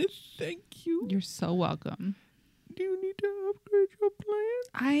salesperson. Janet, thank you. You're so welcome. Do you need to upgrade your plan?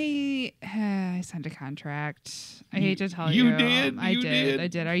 I signed a contract. I hate to tell you. You did? I You did. did? I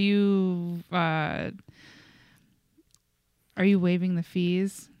did. Are you waiving the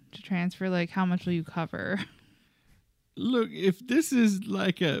fees to transfer? Like, how much will you cover? Look, if this is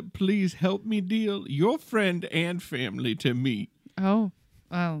like a please help me deal, you're friend and family to me. Oh,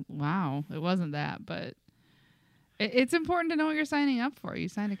 wow. It wasn't that, but It's important to know what you're signing up for. You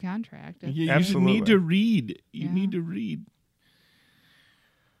signed a contract. You Absolutely. need to read. You Yeah. need to read.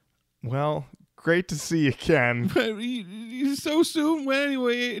 Well, great to see you, Ken. So soon. Well,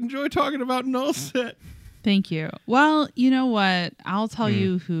 anyway, enjoy talking about Nullset. Thank you. Well, you know what? I'll tell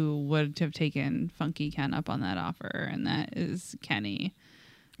you who would have taken Funky Ken up on that offer, and that is Kenny.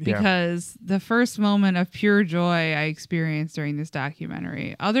 Yeah. Because the first moment of pure joy I experienced during this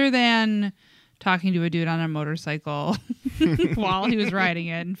documentary, other than talking to a dude on a motorcycle while he was riding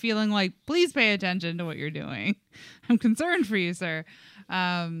it and feeling like, please pay attention to what you're doing. I'm concerned for you, sir.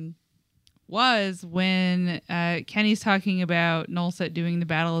 Was when Kenny's talking about Nullset doing the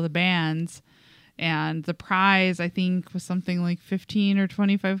Battle of the Bands, and the prize I think was something like $1,500 or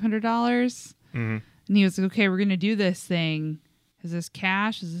 $2,500. And he was like, "Okay, we're gonna do this thing. Is this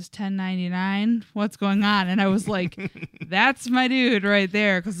cash? Is this $10.99? What's going on?" And I was like, "That's my dude right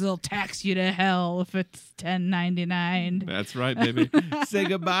there, because they'll tax you to hell if it's $10.99." That's right, baby. Say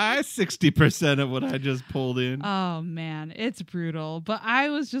goodbye. 60% of what I just pulled in. Oh man, it's brutal. But I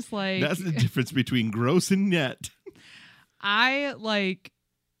was just like, That's the difference between gross and net. I like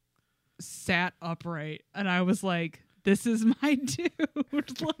sat upright and I was like, this is my dude.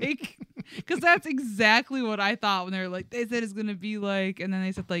 Like, because that's exactly what I thought when they were like, they said it's gonna be like, and then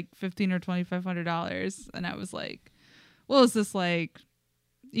they said like $1,500 or $2,500, and I was like, well, is this like,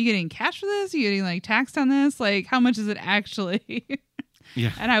 you getting cash for this? You getting like taxed on this? Like, how much is it actually?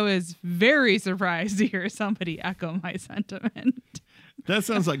 Yeah. And I was very surprised to hear somebody echo my sentiment. That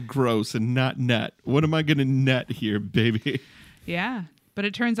sounds like gross and not net. What am I going to net here, baby? Yeah, but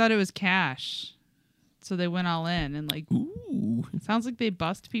it turns out it was cash. So they went all in and like, Ooh. it sounds like they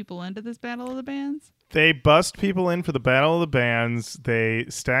bust people into this Battle of the Bands. They bust people in for the Battle of the Bands. They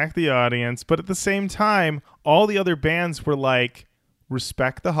stack the audience. But at the same time, all the other bands were like,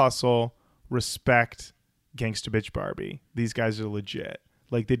 respect the hustle, respect Gangsta Bitch Barbie. These guys are legit.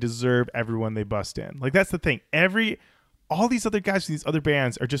 Like, they deserve everyone they bust in. Like, that's the thing. All these other guys from these other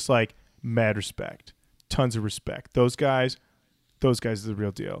bands are just like, mad respect. Tons of respect. Those guys are the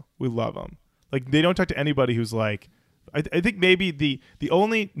real deal. We love them. Like, they don't talk to anybody who's like, I think maybe the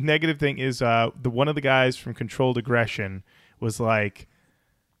only negative thing is one of the guys from Controlled Aggression was like,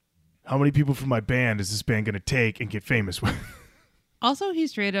 how many people from my band is this band going to take and get famous with? Also, he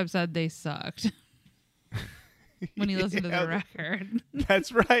straight up said they sucked when he listened to the record.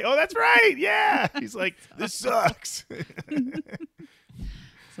 That's right. Oh, that's right. Yeah. He's like, this sucks.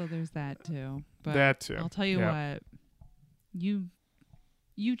 So there's that too. But That too. I'll tell you Yeah. what,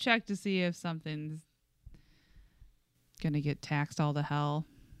 you check to see if something's gonna get taxed all to hell.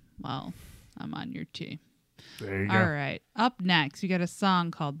 Well, I'm on your team. There you go. All right. Up next, you got a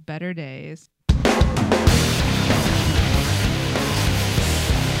song called Better Days.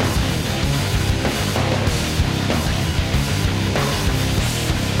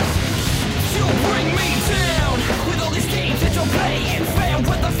 You bring me down with all these games that you're playing. Failed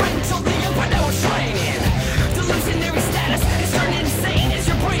with a friend till the empire now it's training. Delusionary status is turning insane as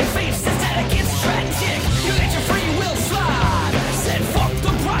your brain fades to static. It's tragic. You let your free will slide. Said fuck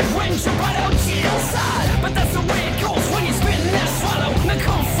the pride when you're right out jail side. But that's the way it goes when you spin that swallow. Now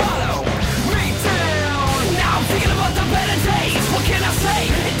come follow me down. Now I'm thinking about the better days. What can I say?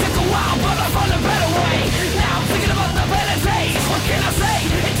 It took a while, but I found a better way. Now I'm thinking about the better days. What can I say?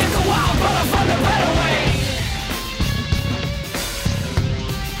 It took a while, but I found a better way.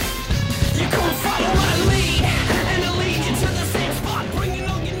 You come follow my lead, and I'll lead you to the same spot. Bringing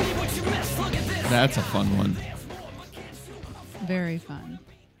all you need, what you miss. Look at this. That's a fun one. Very fun.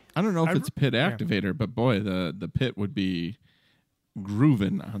 I don't know if it's pit activator, but boy, the pit would be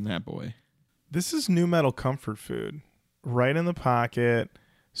grooving on that boy. This is new metal comfort food. Right in the pocket,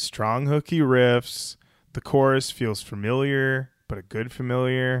 strong hooky riffs. The chorus feels familiar, but a good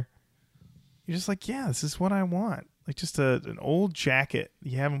familiar. You're just like, yeah, this is what I want. Like just an old jacket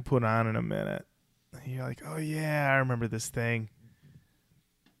you haven't put on in a minute. And you're like, oh yeah, I remember this thing.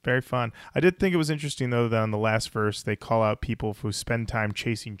 Very fun. I did think it was interesting, though, that on the last verse, they call out people who spend time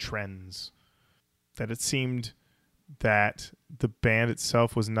chasing trends. That it seemed that the band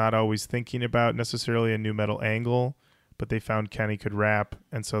itself was not always thinking about necessarily a new metal angle, but they found Kenny could rap,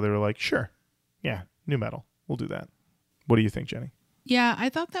 and so they were like, sure, yeah, new metal. We'll do that. What do you think, Jenny? Yeah, I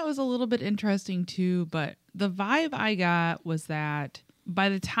thought that was a little bit interesting too, but the vibe I got was that by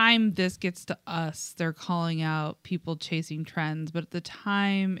the time this gets to us, they're calling out people chasing trends, but at the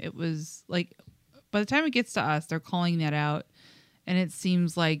time it was like, by the time it gets to us, they're calling that out, and it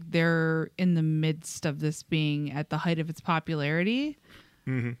seems like they're in the midst of this being at the height of its popularity.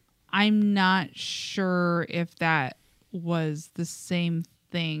 Mm-hmm. I'm not sure if that was the same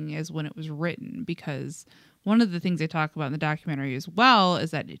thing as when it was written, because one of the things they talk about in the documentary as well is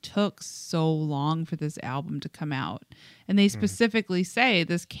that it took so long for this album to come out. And they specifically say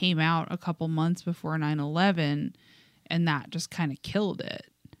this came out a couple months before 9/11, and that just kind of killed it.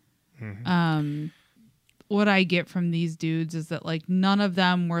 What I get from these dudes is that like none of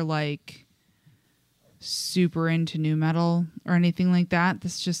them were like super into nu metal or anything like that.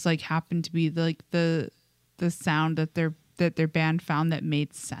 This just like happened to be like the sound that their band found that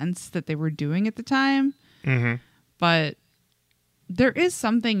made sense that they were doing at the time. But there is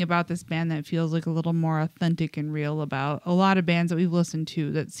something about this band that feels like a little more authentic and real about a lot of bands that we've listened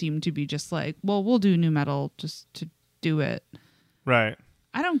to that seem to be just like, well, we'll do nu metal just to do it. Right.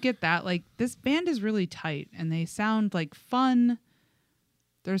 I don't get that. Like, this band is really tight and they sound like fun.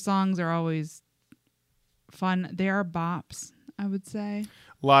 Their songs are always fun. They are bops, I would say.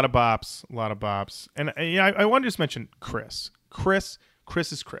 A lot of bops. And I want to just mention Chris. Chris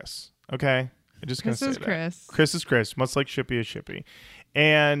is Chris. Okay? I'm just going to say that. Chris is Chris, much like Shippy is Shippy.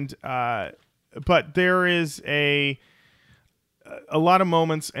 And, but there is a lot of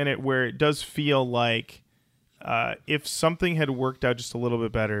moments in it where it does feel like if something had worked out just a little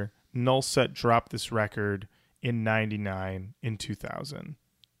bit better, Nullset dropped this record in 99, in 2000.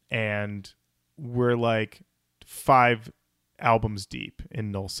 And we're like 5 albums deep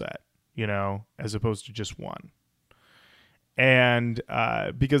in Nullset, you know, as opposed to just one. And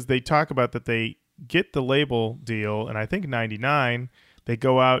because they talk about that they get the label deal, and I think 99, they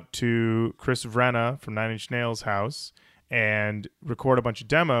go out to Chris Vrenna from Nine Inch Nails' house and record a bunch of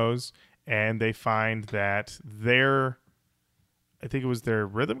demos, and they find that I think it was their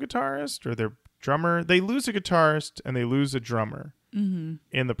rhythm guitarist or their drummer, they lose a guitarist and they lose a drummer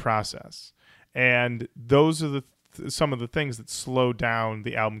in the process. And those are some of the things that slow down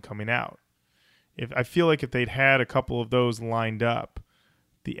the album coming out. I feel like if they'd had a couple of those lined up,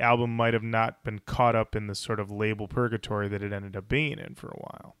 the album might have not been caught up in the sort of label purgatory that it ended up being in for a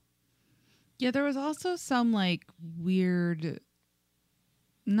while. Yeah, there was also some like weird,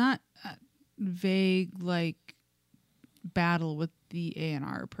 not vague, like battle with the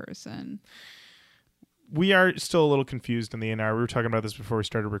A&R person. We are still a little confused in the A&R. We were talking about this before we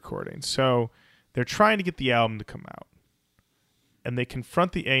started recording. So they're trying to get the album to come out. And they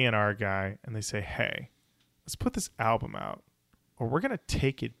confront the A&R guy and they say, hey, let's put this album out or we're going to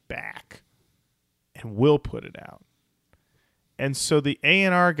take it back and we'll put it out. And so the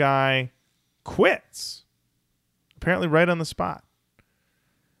A&R guy quits, apparently right on the spot.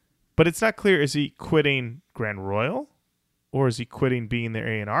 But it's not clear, is he quitting Grand Royal or is he quitting being their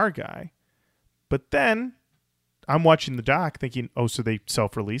A&R guy? But then I'm watching the doc thinking, oh, so they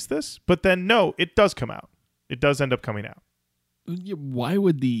self-released this? But then, no, it does come out. It does end up coming out. Why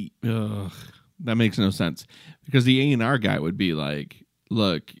would that makes no sense. Because the A&R guy would be like,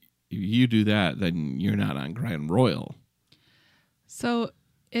 look, if you do that, then you're not on Grand Royal. So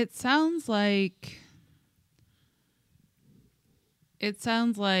it sounds like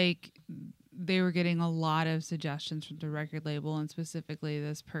they were getting a lot of suggestions from the record label and specifically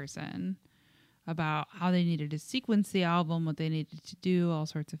this person about how they needed to sequence the album, what they needed to do, all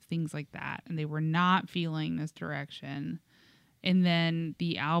sorts of things like that. And they were not feeling this direction. And then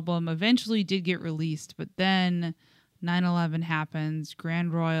the album eventually did get released, but then 9/11 happens.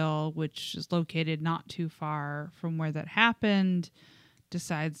 Grand Royal, which is located not too far from where that happened,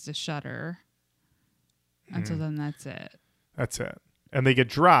 decides to shutter. And so then that's it. That's it. And they get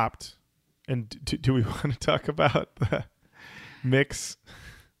dropped. And do we want to talk about the mix?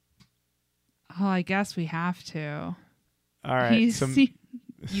 Oh, I guess we have to. All right.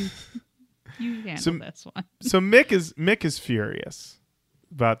 You handle this one. So Mick is furious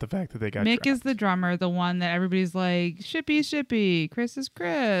about the fact that they got Mick dropped. is the drummer, the one that everybody's like, Shippy, Chris is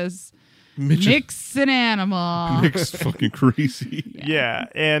Chris. Mick's an animal. Mick's fucking crazy. Yeah.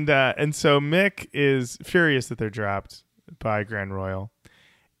 And so Mick is furious that they're dropped by Grand Royal.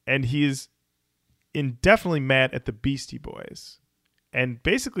 And he's indefinitely mad at the Beastie Boys. And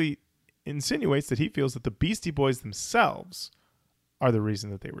basically insinuates that he feels that the Beastie Boys themselves are the reason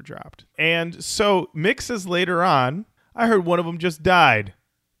that they were dropped. And so Mick says later on, I heard one of them just died.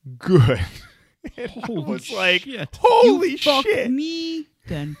 Good. And Holy I was like, shit. holy Fuck shit. me,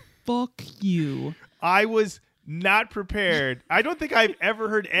 then fuck you. I was not prepared. I don't think I've ever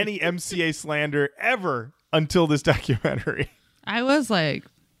heard any MCA slander ever until this documentary. I was like,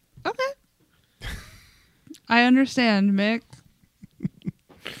 okay. I understand, Mick.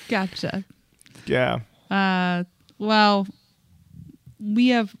 Gotcha. Yeah. Well, we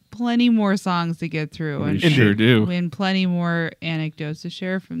have plenty more songs to get through. We sure do. And plenty more anecdotes to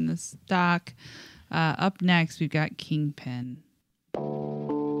share from this doc. Up next, we've got Kingpin.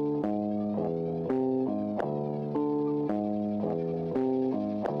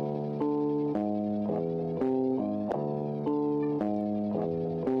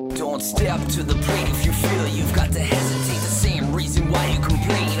 Don't step to the plate if you feel you've got to hesitate. The same reason why you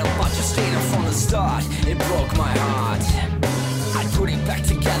complain about your state from the start. It broke my heart. I put it back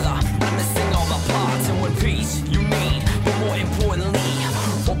together. I'm missing all the parts. And one piece you need, but more importantly,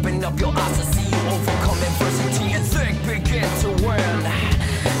 open up your eyes to see you overcome adversity and think, begin to win.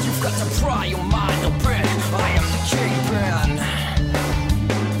 You've got to pry your mind open. I am the kingpin.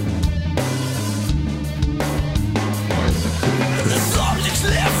 The subject's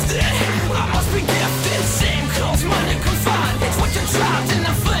lifted. I must be gifted. Same close money confined. It's what you're trapped in.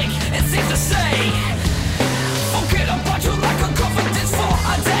 I think it's safe to say. Forget about you like a confidence for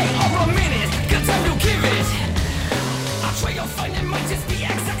a day or a minute. Good time to give it. I'll try you'll find it might just be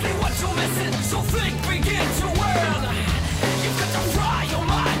exactly what you're missing. So think, begin to win. You've got to pry your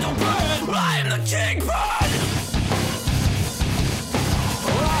mind open. I am the kingpin.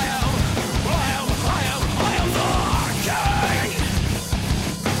 I am the king.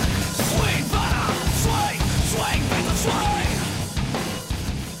 Swing back, swing back the swing.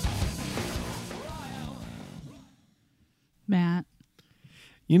 Matt.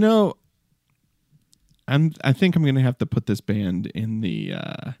 You know, I think I'm going to have to put this band in the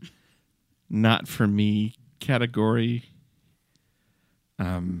not for me category.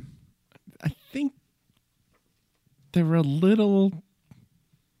 I think they were a little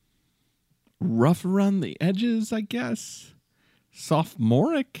rough around the edges, I guess.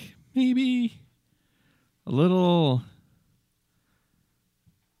 Sophomoric, maybe. A little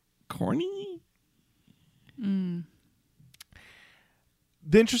corny.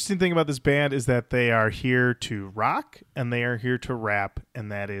 The interesting thing about this band is that they are here to rock and they are here to rap,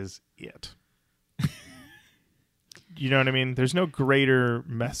 and that is it. You know what I mean? There's no greater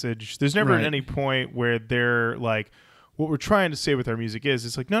message. There's never Right. at any point where they're like, what we're trying to say with our music is,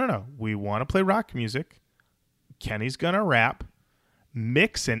 it's like, no. We want to play rock music. Kenny's going to rap,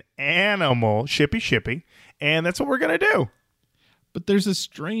 mix an animal, shippy, and that's what we're going to do. But there's a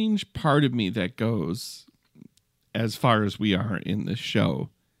strange part of me that goes, as far as we are in this show,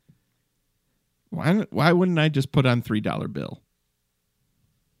 why wouldn't I just put on $3 bill?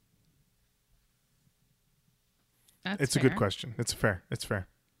 That's It's a good question. It's fair.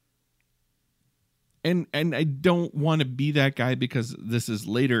 And I don't want to be that guy because this is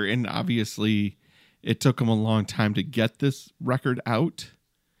later, and obviously it took them a long time to get this record out.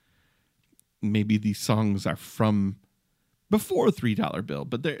 Maybe these songs are from before $3 bill,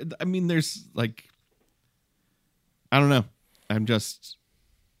 but there's like, I don't know. I'm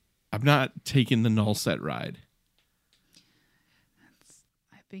not taking the Nullset ride.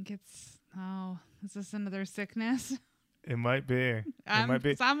 I think it's, is this another sickness? It might be. It might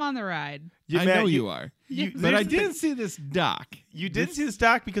be. 'Cause I'm on the ride. I Matt, know you are. But I didn't see this doc. You did see this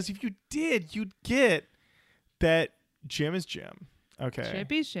doc because if you did, you'd get that Jim is Jim. Okay.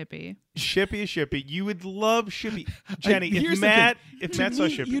 Shippy. Shippy is Shippy. You would love Shippy. Jenny, Here's if the Matt thing. saw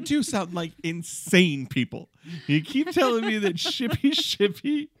Me, Shippy. you two sound like insane people. You keep telling me that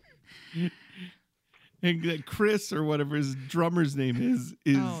Shippy and that Chris or whatever his drummer's name is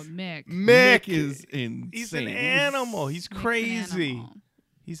Mick. Mick is insane. He's an animal. He's Mick's an crazy. animal.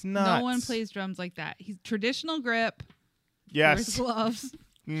 He's nuts. No one plays drums like that. He's traditional grip. Yes. Wears gloves.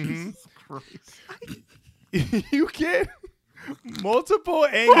 You get multiple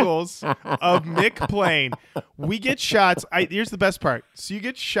angles of Mick playing. We get shots. Here's the best part. So you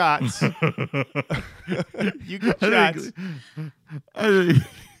get shots. You get shots.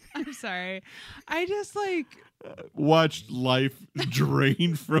 I'm sorry. I just like, Watched life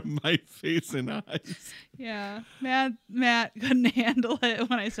drain from my face and eyes. yeah. Matt couldn't handle it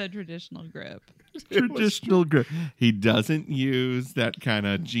when I said traditional grip. Traditional grip. He doesn't use that kind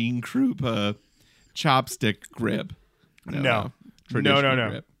of Gene Krupa chopstick grip. No. Traditional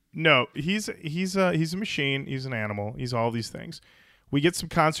grip. No, he's a machine. He's an animal. He's all these things. We get some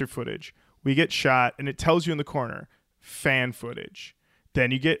concert footage. We get shot, and it tells you in the corner, fan footage.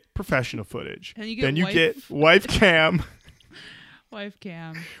 Then you get professional footage. And you get then you get wife cam, Wife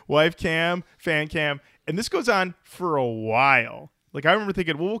cam. fan cam, and this goes on for a while. Like I remember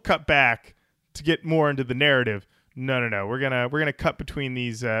thinking, well, we'll cut back to get more into the narrative. No. We're gonna cut between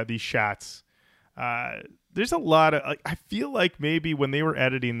these shots. There's a lot of. I feel like maybe when they were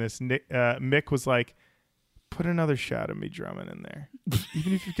editing this, Mick was like, "Put another shot of me drumming in there,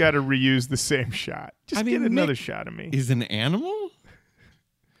 even if you've got to reuse the same shot. Just get another shot of me." He's an animal?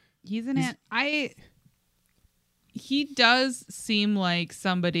 He's an he does seem like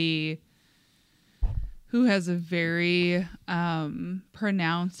somebody who has a very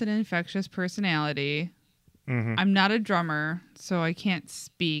pronounced and infectious personality. Mm-hmm. I'm not a drummer, so I can't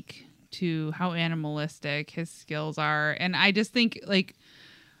speak to how animalistic his skills are. And I just think, like,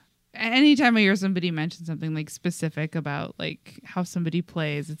 anytime I hear somebody mention something like specific about like how somebody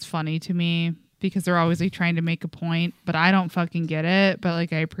plays, it's funny to me because they're always like trying to make a point, but I don't fucking get it. But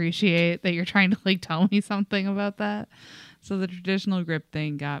like I appreciate that you're trying to like tell me something about that. So the traditional grip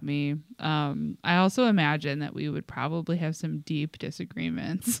thing got me. I also imagine that we would probably have some deep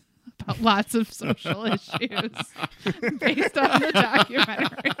disagreements about lots of social issues based on the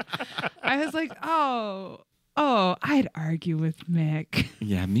documentary. I was like, oh, I'd argue with Mick.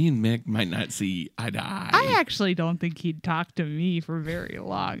 Yeah, me and Mick might not see eye to eye. I actually don't think he'd talk to me for very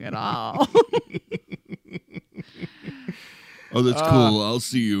long at all. Oh, that's cool. I'll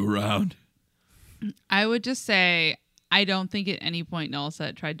see you around. I would just say I don't think at any point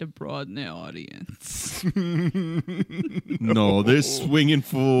Nullset tried to broaden the audience. No, they're swinging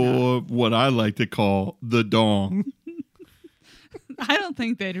for what I like to call the dong. I don't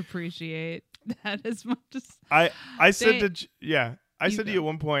think they'd appreciate that as much as I said to You you at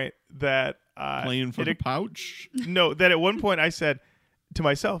one point that Playing for the pouch. No, that at one point I said to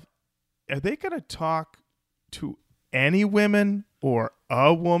myself, are they going to talk to any women or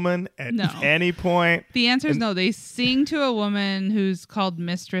a woman at any point? The answer is no. They sing to a woman who's called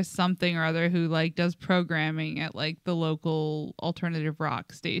Mistress something or other who like does programming at like the local alternative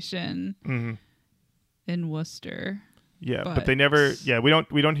rock station in Worcester. Yeah, but they never. Yeah, we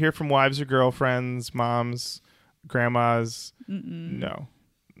don't hear from wives or girlfriends, moms, grandmas. No.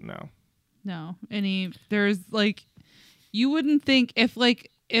 There's like, you wouldn't think if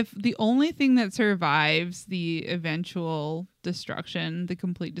the only thing that survives the eventual destruction, the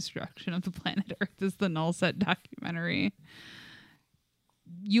complete destruction of the planet Earth is the Nullset documentary,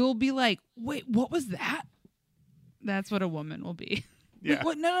 you'll be like, wait, what was that? That's what a woman will be. Yeah. Like,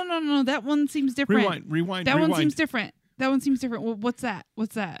 what? No. That one seems different. Rewind. One seems different. That one seems different. Well, what's that?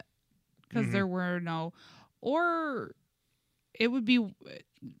 Because there were no, or it would be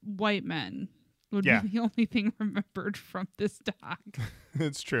white men would be the only thing remembered from this doc.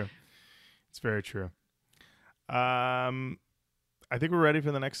 It's true. It's very true. I think we're ready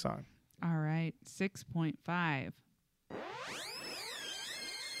for the next song. All right, 6.5.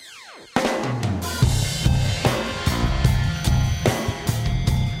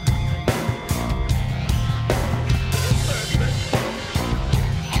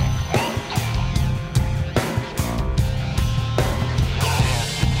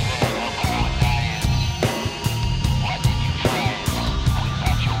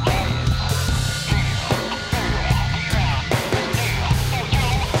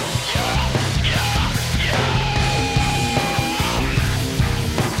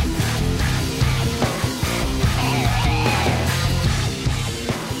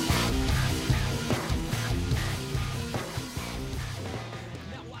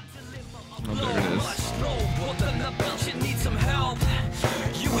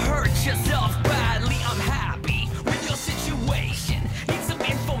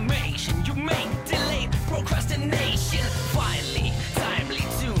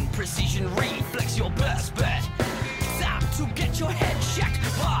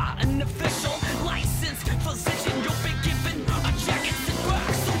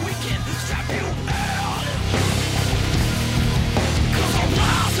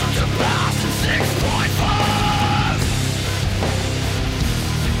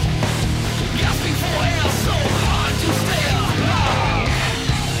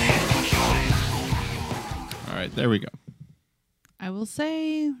 There we go. I will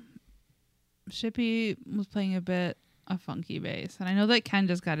say Shippy was playing a bit of funky bass, and I know that Ken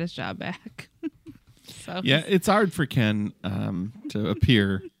just got his job back. So yeah, it's hard for Ken to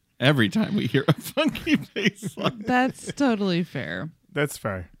appear every time we hear a funky bass line. That's totally fair. That's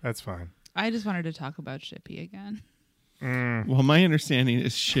fair. That's fine. I just wanted to talk about Shippy again. Well, my understanding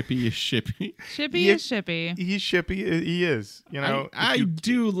is Shippy is Shippy. Shippy is Shippy. He's Shippy. He is. You know, I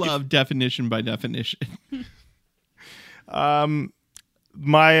do love definition by definition. The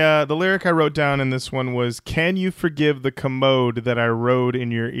lyric I wrote down in this one was, "Can you forgive the commode that I rode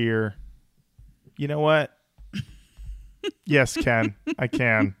in your ear?" You know what? Yes, Ken, I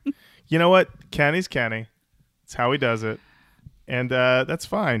can. You know what? Kenny's Kenny. It's how he does it, and that's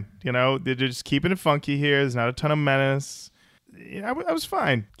fine. You know, they're just keeping it funky here. There's not a ton of menace. You know, I was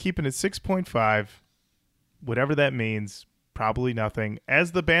fine keeping it 6.5, whatever that means. Probably nothing.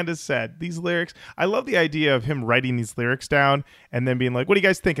 As the band has said, these lyrics, I love the idea of him writing these lyrics down and then being like, what do you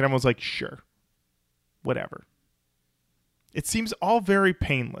guys think? And everyone's like, sure, whatever. It seems all very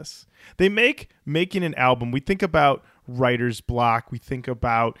painless. They making an album. We think about writer's block. We think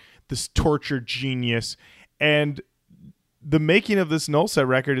about this tortured genius. And the making of this Nullset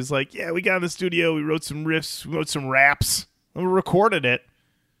record is like, yeah, we got in the studio. We wrote some riffs. We wrote some raps. And we recorded it.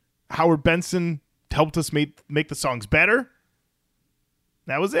 Howard Benson helped us make the songs better.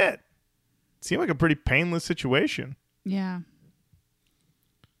 That was it. Seemed like a pretty painless situation. Yeah.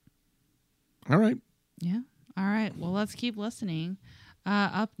 All right. Yeah. All right. Well, let's keep listening.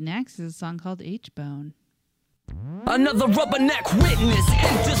 Up next is a song called H-Bone. Another rubberneck witness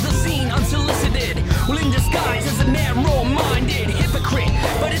enters the scene unsolicited. Well, in disguise as a narrow-minded hypocrite.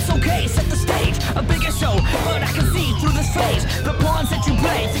 But it's okay, set the stage, a bigger show. But I can see through this phase. The pawns that you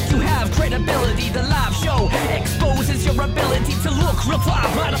play think you have credibility. The live show exposes your ability to look real fly,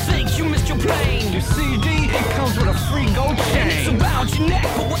 but I think you missed your plane. Your CD, it comes with a free gold And it's chain. around your neck,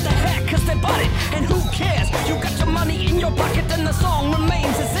 but what the heck, cause they bought it. And who cares? You got your money in your pocket, then the song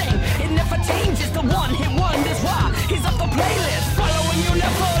remains the same. It never changes, the one-hit wonders why. He's up the playlist, following you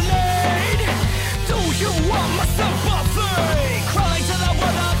never need. Do you want my sympathy? Crawling to the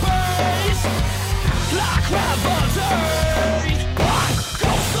weather base like gravity. Black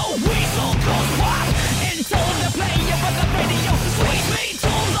goes the weasel goes wild into the player, but the radio squeeze me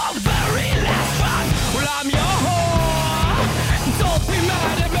to the very last one. Well, I'm your whore, don't be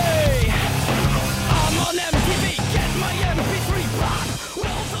mad at me. I'm on MTV, get my MP3 back.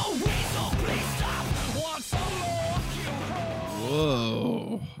 Will the weasel please stop? Want some more?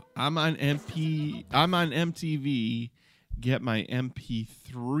 Whoa. I'm on MTV. Get my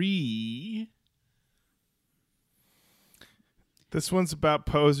MP3. This one's about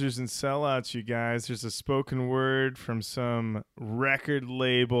posers and sellouts, you guys. There's a spoken word from some record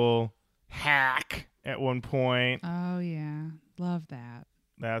label hack at one point. Oh, yeah. Love that.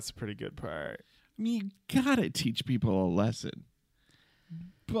 That's a pretty good part. I mean, you gotta teach people a lesson.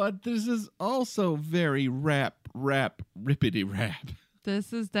 But this is also very rippity rap.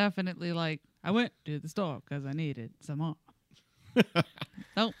 This is definitely like, I went to the store because I needed some more.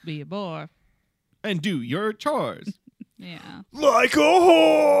 Don't be a bore. And do your chores. Yeah. Like a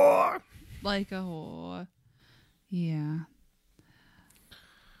whore! Like a whore. Yeah.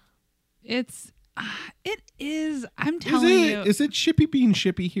 It is. I'm telling you. Is it Shippy being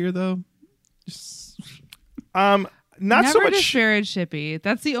shippy here, though? Not Never so much. disparage Shippy.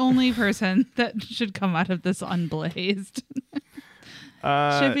 That's the only person that should come out of this unblazed.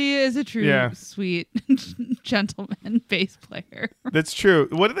 Shippy is a true, sweet gentleman bass player. That's true.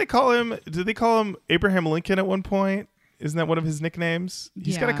 What did they call him? Did they call him Abraham Lincoln at one point? Isn't that one of his nicknames?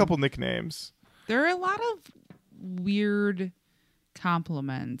 He's got a Yeah. couple nicknames. There are a lot of weird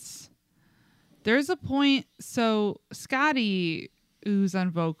compliments. There's a point. So Scotty, who's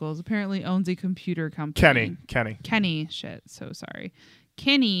on vocals, apparently owns a computer company. Kenny. Shit. So sorry.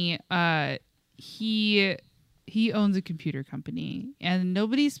 Kenny. He owns a computer company, and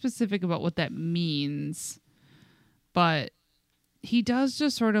nobody's specific about what that means, but he does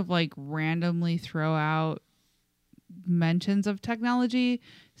just sort of like randomly throw out mentions of technology,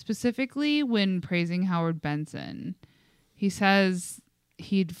 specifically when praising Howard Benson. He says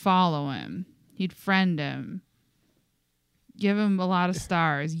he'd follow him, he'd friend him, give him a lot of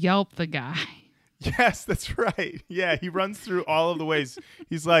stars, Yelp the guy. Yes, that's right. Yeah, he runs through all of the ways.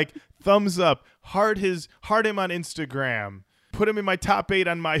 He's like, thumbs up, heart him on Instagram, put him in my top 8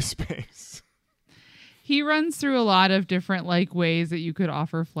 on MySpace. He runs through a lot of different like ways that you could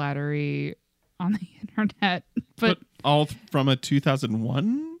offer flattery on the internet, but all from a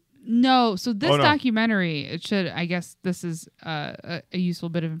 2001? no. So this Oh, no. documentary, it should, I guess this is a useful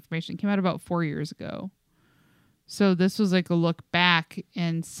bit of information. It came out about 4 years ago. So this was like a look back,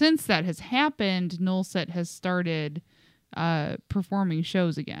 and since that has happened, Nullset has started performing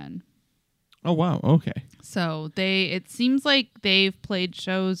shows again. Oh, wow. Okay. So it seems like they've played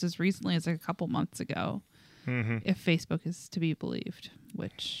shows as recently as like a couple months ago, if Facebook is to be believed,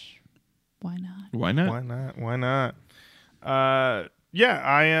 which why not? Why not? Why not?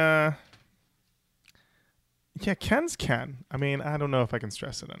 Yeah, Ken's Ken. I mean, I don't know if I can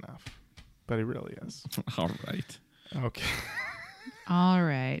stress it enough, but he really is. All right. Okay. All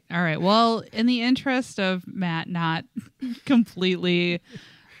right. Well, in the interest of Matt not completely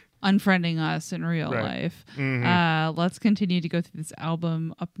unfriending us in real life, let's continue to go through this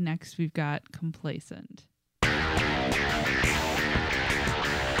album. Up next, we've got Complacent.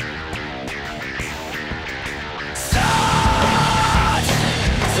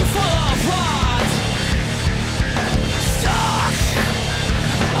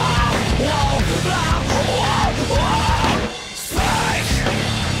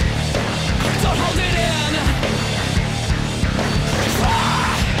 Don't hold it in.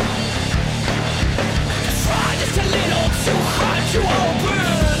 Try just a little too hard to open.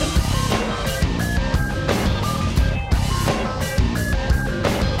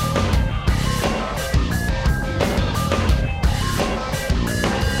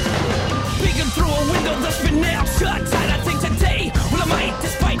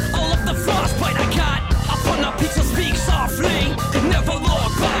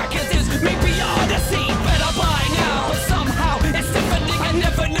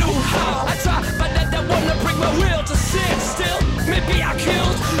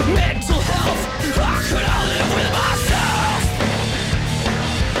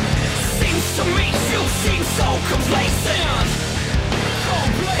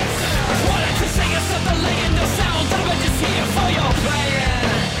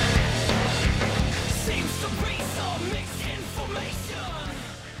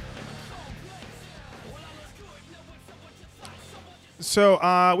 So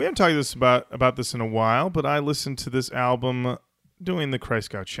we haven't talked about this in a while, but I listened to this album doing the Christ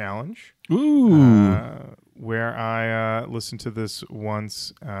Scout Challenge. Ooh. Where I listened to this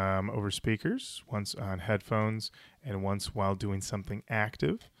once over speakers, once on headphones, and once while doing something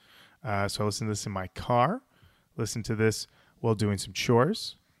active. So I listened to this in my car, listened to this while doing some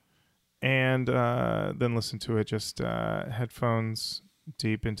chores, and then listened to it just headphones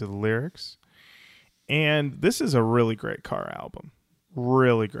deep into the lyrics. And this is a really great car album.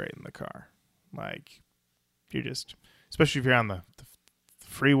 Really great in the car. Like, you're just, especially if you're on the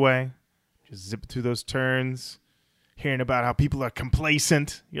freeway, just zipping through those turns, hearing about how people are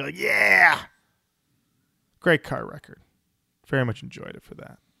complacent. You're like, yeah! Great car record. Very much enjoyed it for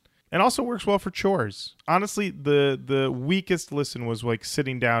that. And also works well for chores. Honestly, the weakest listen was like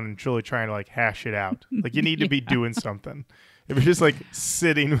sitting down and truly trying to like hash it out. Like, you need to be doing something. If you're just like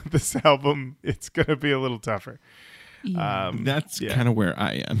sitting with this album, it's going to be a little tougher. Yeah. That's kind of where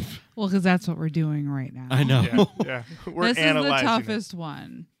I am. Well, because that's what we're doing right now. I know. Yeah. We're This is the analyzing toughest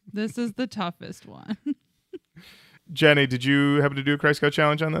one. This is the toughest one. Jenny, did you happen to do a Christ Scout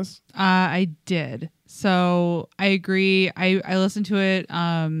Challenge on this? I did. So I agree. I listened to it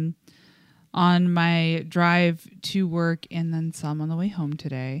on my drive to work and then some on the way home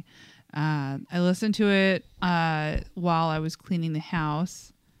today. I listened to it while I was cleaning the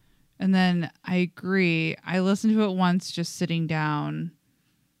house. And then I agree. I listened to it once just sitting down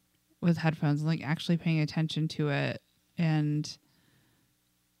with headphones and like actually paying attention to it. And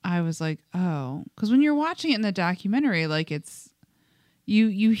I was like, oh, because when you're watching it in the documentary, like it's,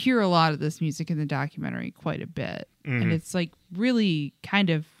 you hear a lot of this music in the documentary quite a bit. Mm-hmm. And it's like really kind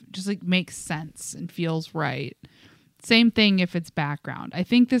of just like makes sense and feels right. Same thing if it's background. I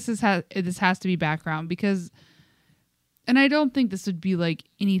think this has to be background because, and I don't think this would be like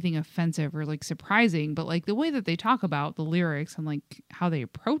anything offensive or like surprising, but like the way that they talk about the lyrics and like how they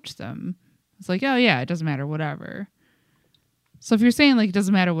approach them, it's like, oh yeah, it doesn't matter, whatever. So if you're saying like it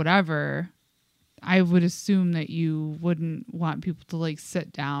doesn't matter, whatever, I would assume that you wouldn't want people to like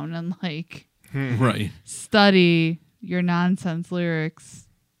sit down and like Right. study your nonsense lyrics.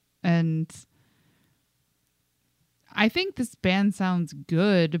 And I think this band sounds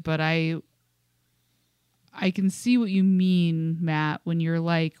good, but I can see what you mean, Matt, when you're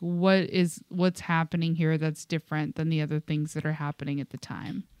like, what's happening here that's different than the other things that are happening at the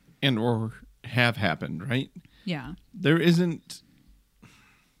time. And or have happened, right? Yeah. There isn't,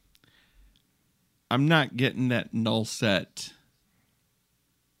 I'm not getting that Nullset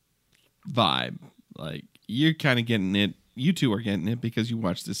vibe. Like, you're kind of getting it, you two are getting it because you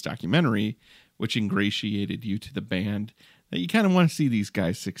watched this documentary, which ingratiated you to the band, that you kind of want to see these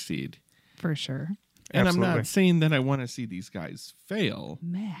guys succeed. For sure. And Absolutely. I'm not saying that I want to see these guys fail.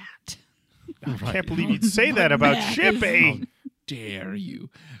 Matt. I can't believe you'd say that about Chippy. How dare you?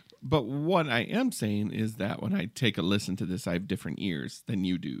 But what I am saying is that when I take a listen to this, I have different ears than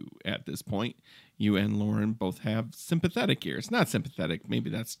you do at this point. You and Lauren both have sympathetic ears. Not sympathetic, maybe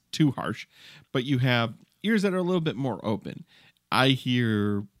that's too harsh, but you have ears that are a little bit more open. I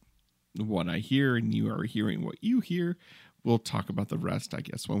hear what I hear, and you are hearing what you hear. We'll talk about the rest, I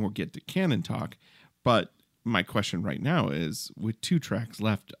guess, when we'll get to canon talk. But my question right now is, with 2 tracks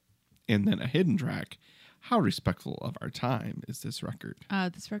left and then a hidden track, how respectful of our time is this record?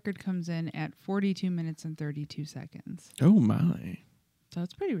 This record comes in at 42 minutes and 32 seconds. Oh, my. So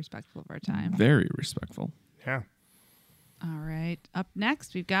it's pretty respectful of our time. Very respectful. Yeah. All right. Up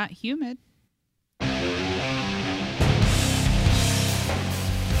next, we've got Humid.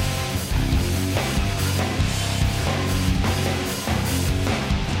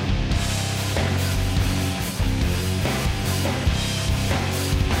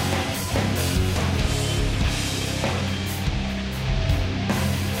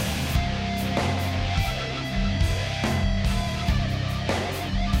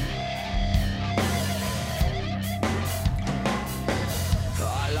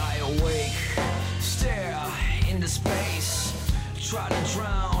 I lie awake, stare into space, try to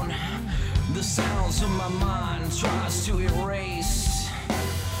drown the sounds of my mind, tries to erase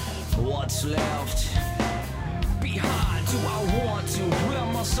what's left behind. Do I want to? Where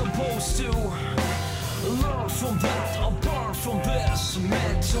am I supposed to? Learn from that or burn from this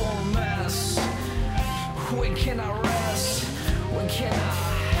mental mess. When can I rest? When can I?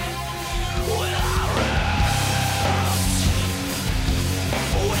 When I rest?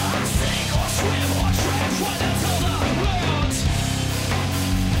 When I sink or swim or trek right until the ground.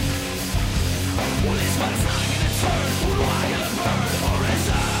 Well, is my time gonna turn? Will I gonna burn? Or is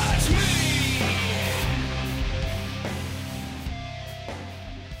that me?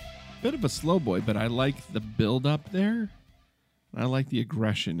 Bit of a slow boy, but I like the build up there. I like the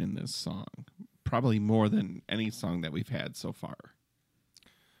aggression in this song, probably more than any song that we've had so far.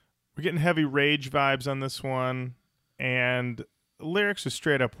 We're getting heavy rage vibes on this one, and lyrics are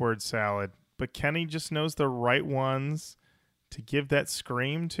straight up word salad, but Kenny just knows the right ones to give that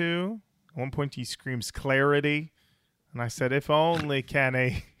scream to. At one point he screams clarity, and I said, if only,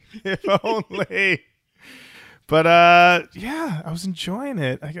 Kenny, if only. But yeah, I was enjoying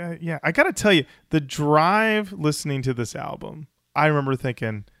it. I got to tell you, the drive listening to this album, I remember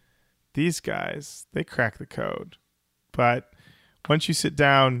thinking, these guys, they crack the code. But once you sit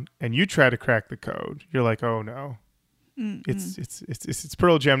down and you try to crack the code, you're like, oh no. It's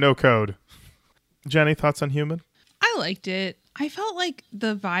Pearl Jam, no code. Jenny, thoughts on Human? I liked it. I felt like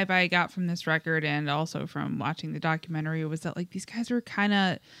the vibe I got from this record and also from watching the documentary was that like these guys were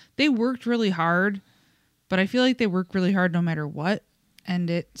they worked really hard, but I feel like they worked really hard no matter what. And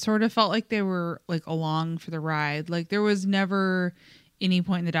it sort of felt like they were like along for the ride. Like there was never any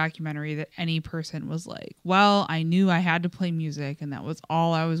point in the documentary that any person was like, well, I knew I had to play music and that was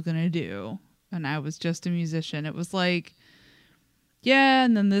all I was going to do. And I was just a musician. It was like, yeah,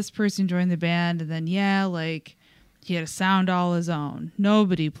 and then this person joined the band, and then yeah, like he had a sound all his own.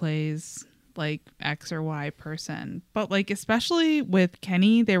 Nobody plays like X or Y person. But like especially with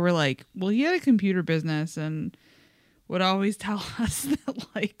Kenny, they were like, well, he had a computer business and would always tell us that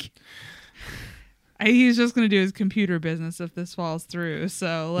like he's just going to do his computer business if this falls through.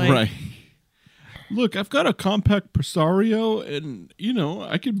 So like right. Look, I've got a compact Presario, and, you know,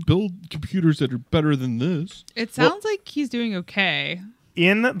 I can build computers that are better than this. It sounds like he's doing okay.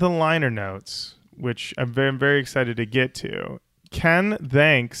 In the liner notes, which I'm very, very excited to get to, Ken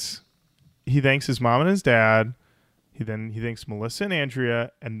thanks his mom and his dad. He thanks Melissa and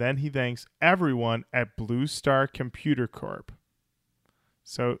Andrea, and then he thanks everyone at Blue Star Computer Corp.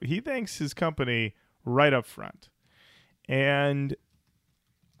 So he thanks his company right up front. And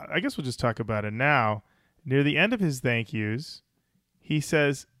I guess we'll just talk about it now. Near the end of his thank yous, he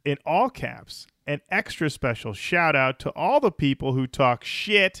says, in all caps, an extra special shout out to all the people who talk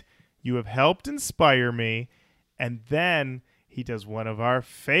shit. You have helped inspire me. And then he does one of our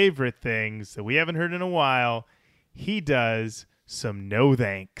favorite things that we haven't heard in a while. He does some no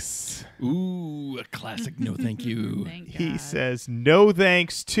thanks. Ooh, a classic no thank you. He says, no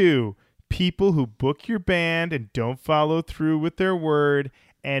thanks to people who book your band and don't follow through with their word,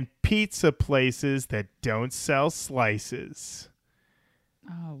 and pizza places that don't sell slices.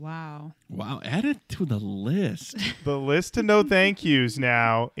 Oh, wow. Wow, add it to the list. The list of no thank yous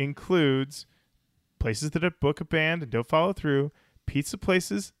now includes places that book a band and don't follow through, pizza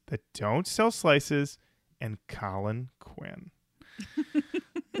places that don't sell slices, and Colin Quinn.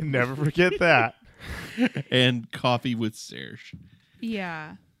 Never forget that. And coffee with Serge.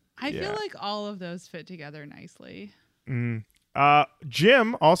 Yeah. I feel like all of those fit together nicely.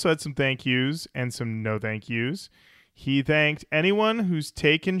 Jim also had some thank yous and some no thank yous. He thanked anyone who's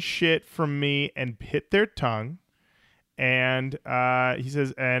taken shit from me and hit their tongue. And he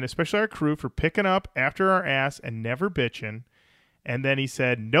says, and especially our crew for picking up after our ass and never bitching. And then he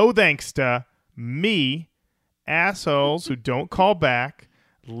said, no thanks to me, assholes who don't call back,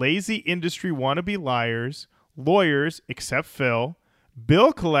 lazy industry wannabe liars, lawyers, except Phil,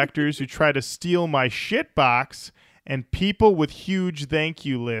 bill collectors who try to steal my shit box, and people with huge thank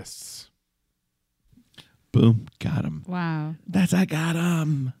you lists. Boom. Got him. Wow. I got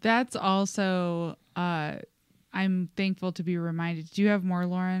him. That's also, I'm thankful to be reminded. Do you have more,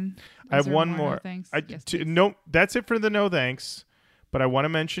 Lauren? I have one more. No thanks? Yes, No, that's it for the no thanks. But I want to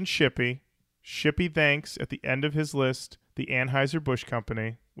mention Shippy. Shippy thanks at the end of his list the Anheuser-Busch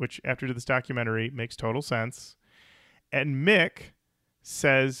Company, which after this documentary makes total sense. And Mick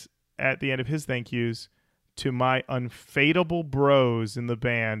says at the end of his thank yous, to my unfadable bros in the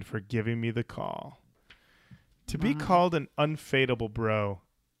band for giving me the call. To be called an unfadable bro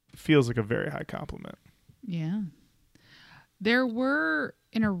feels like a very high compliment. Yeah. There were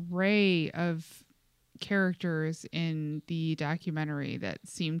an array of characters in the documentary that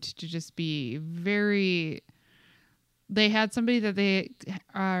seemed to just be very... They had somebody that they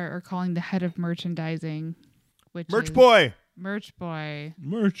are calling the head of merchandising, which Merch boy! Merch boy.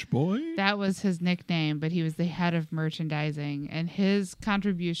 Merch boy. That was his nickname, but he was the head of merchandising. And his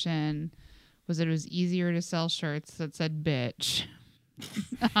contribution was that it was easier to sell shirts that said bitch.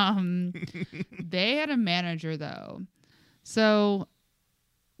 They had a manager, though. So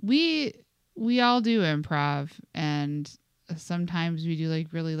we all do improv, and sometimes we do like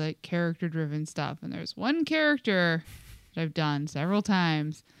really like character-driven stuff. And there's one character that I've done several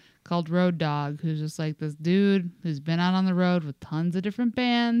times called Road Dog, who's just like this dude who's been out on the road with tons of different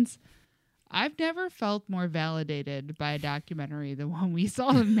bands. I've never felt more validated by a documentary than when we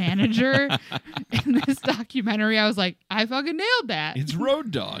saw the manager in this documentary. I was like, I fucking nailed that. It's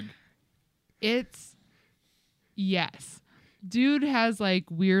Road Dogg. Yes. Dude has like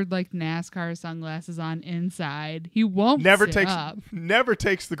weird like NASCAR sunglasses on inside. He won't sit up. Never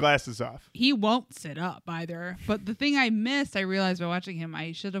takes the glasses off. He won't sit up either. But the thing I realized by watching him,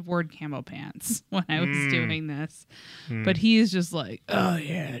 I should have worn camo pants when I was doing this. But he's just like, oh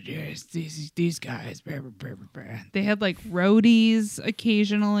yeah, these guys. Blah, blah, blah, blah. They had like roadies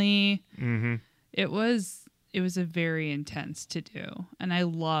occasionally. Mm-hmm. It was a very intense to do. And I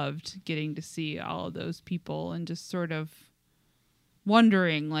loved getting to see all of those people and just sort of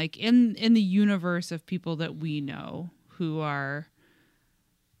wondering, like, in the universe of people that we know who are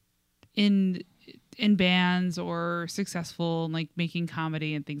in bands or successful and like making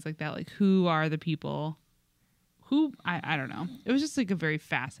comedy and things like that, like who are the people who I don't know. It was just like a very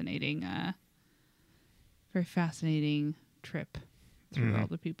fascinating trip through all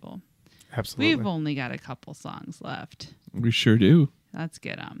the people. Absolutely. We've only got a couple songs left. We sure do. Let's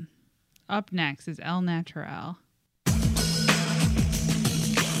get them. Up next is El Natural.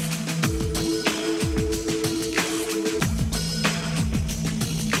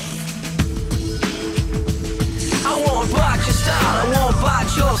 I won't bite your style, I won't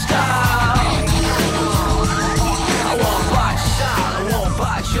bite your style. I won't bite your style, I won't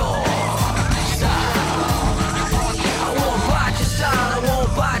bite your style. I won't bite your style, I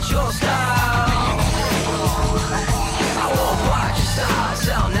won't bite your style. I won't bite your style, it's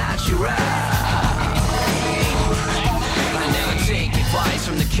all natural. I never take advice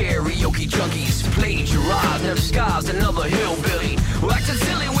from the karaoke junkies. Plagiarize, never disguise another hillbilly who acted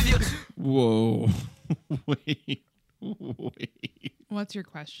silly with you. Whoa. Wait. What's your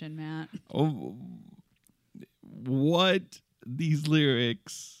question, Matt? Oh, what these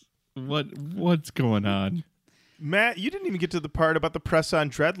lyrics? What's going on? Matt, you didn't even get to the part about the press-on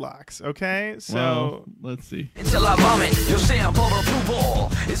dreadlocks, okay? So Well, let's see. Until I vomit, your stamp of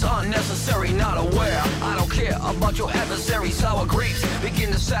approval is unnecessary, not aware. I don't care about your adversary. Sour grapes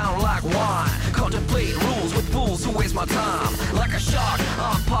begin to sound like wine. Contemplate rules with fools who waste my time. Like a shark,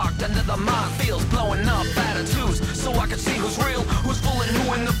 I'm parked under the minefields, blowing up attitudes so I can see who's real, who's fooling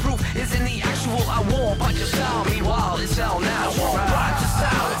who, and the proof is in the actual. I won't bite your style, meanwhile it's all natural. I won't bite your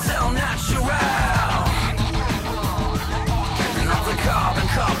style, it's all natural. Not the carbon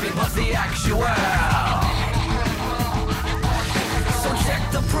copy, but the actual. So check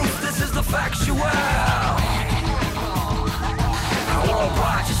the proof, this is the factual. I won't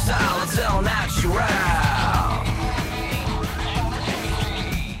bite your style, it's all natural.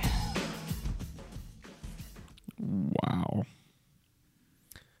 Wow.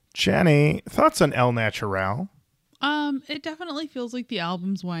 Jenny, thoughts on El Natural? It definitely feels like the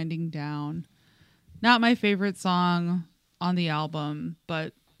album's winding down. Not my favorite song on the album,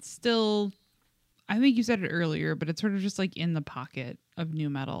 but still, I think you said it earlier, but it's sort of just like in the pocket of nu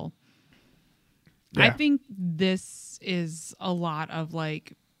metal. Yeah. I think this is a lot of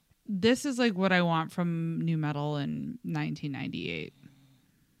like, this is like what I want from nu metal in 1998.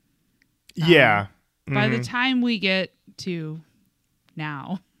 Yeah. By the time we get to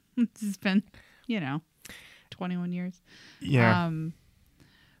now, it's been, 21 years. Yeah.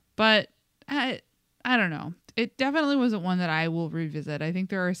 But I don't know. It definitely wasn't one that I will revisit. I think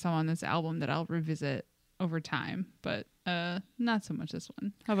there are some on this album that I'll revisit over time, but not so much this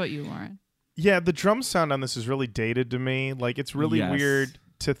one. How about you, Lauren? Yeah, the drum sound on this is really dated to me. Like, it's really Yes. weird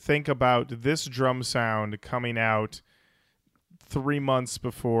to think about this drum sound coming out 3 months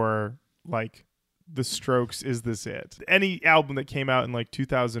before, like, The Strokes' Is This It? Any album that came out in, like,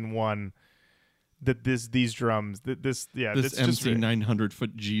 2001 that these drums, this This just MC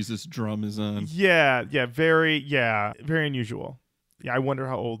 900-foot Jesus drum is on. very unusual. Yeah, I wonder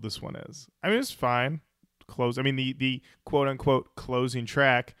how old this one is. I mean, it's fine. The quote-unquote closing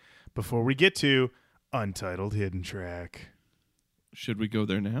track before we get to Untitled Hidden Track. Should we go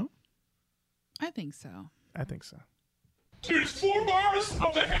there now? I think so. I think so. Dude, it's 4 bars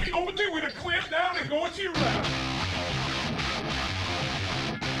of the heavy opening with a clamp down and go into your left.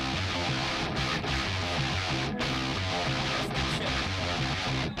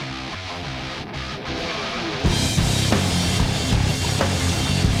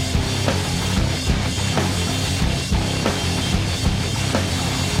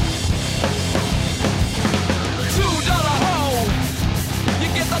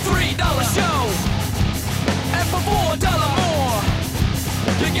 $3 show, and for $4 more,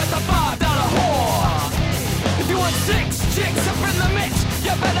 you get the $5 whore. If you want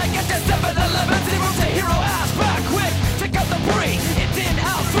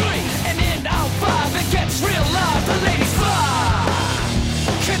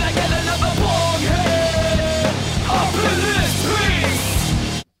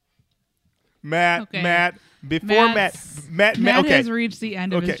Matt, Okay. Matt, before Matt's- Matt, Matt okay. has reached the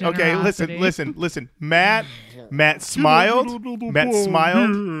end of his Okay, generosity. listen. Matt smiled.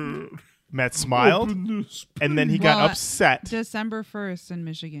 Matt smiled, and then he got Well, upset. December 1st in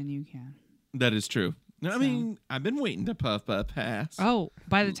Michigan, you can. That is true. I mean, I've been waiting to puff pass. Oh,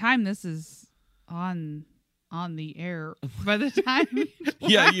 by the time this is on the air, by the time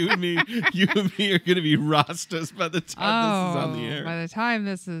Yeah, you and me are going to be Rastas by the time this is on the air. by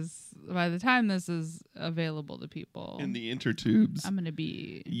the time this is available to people, In the intertubes. I'm gonna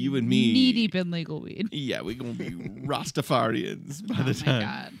be You and me. knee deep in legal weed. Yeah, we're going to be Rastafarians by the Oh my time.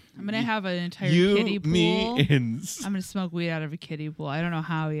 God, I'm gonna have an entire You, kiddie pool. me, and I'm gonna smoke weed out of a kiddie pool. I don't know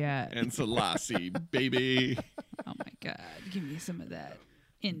how yet. and Selassie, baby. Oh my God, give me some of that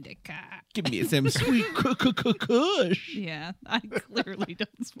indica. Give me some sweet kush. Yeah, I clearly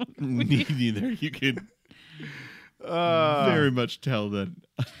don't smoke Me weed. neither. You can very much tell that.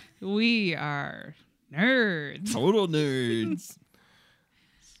 We are nerds. Total nerds.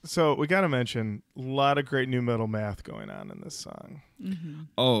 So we got to mention a lot of great new metal math going on in this song.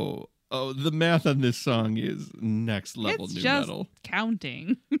 Oh, the math on this song is next level It's new just metal.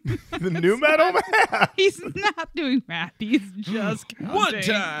 counting. The new metal math. He's not doing math. He's just counting. One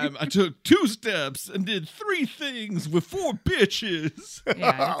time I took 2 steps and did 3 things with 4 bitches.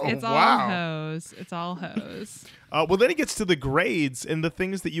 Yeah, it's all Wow. hose. It's all hose. Well, then he gets to the grades and the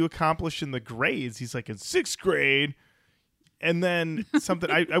things that you accomplish in the grades. He's like in 6th grade. And then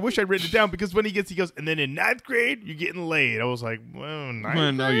something, I wish I'd written it down because when he goes, and then in 9th grade, you're getting laid. I was like, well, 9th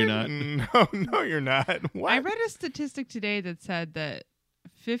Well, no, you're not. No, you're not. What? I read a statistic today that said that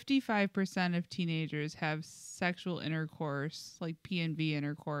 55% of teenagers have sexual intercourse, like P&V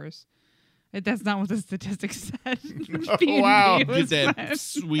intercourse. That's not what the statistic said. P&V wow. Get was that meant.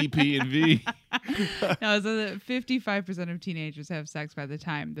 sweet P&V. No, so that 55% of teenagers have sex by the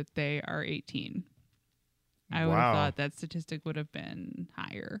time that they are 18. I would have Wow. thought that statistic would have been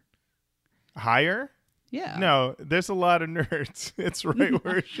higher. Higher? Yeah. No, there's a lot of nerds. It's right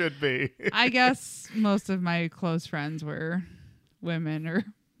where it should be. I guess most of my close friends were women or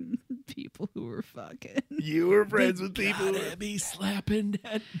people who were fucking. You were friends with people. Gotta be slapping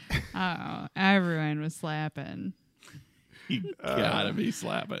that. Oh, everyone was slapping. You gotta be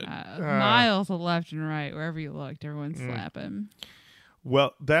slapping. Miles to left and right, wherever you looked, everyone's slapping.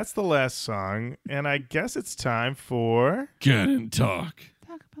 Well, that's the last song, and I guess it's time for. Canon talk.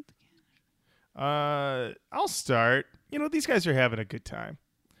 Talk about the can. I'll start. These guys are having a good time.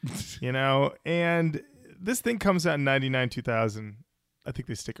 And this thing comes out in 99, 2000. I think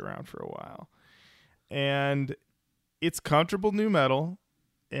they stick around for a while. And it's comfortable new metal.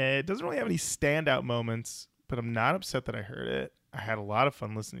 It doesn't really have any standout moments, but I'm not upset that I heard it. I had a lot of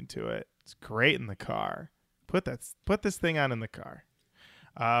fun listening to it. It's great in the car. Put this thing on in the car.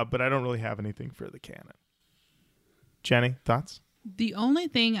 But I don't really have anything for the canon. Jenny, thoughts? The only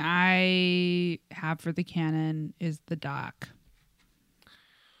thing I have for the canon is the doc.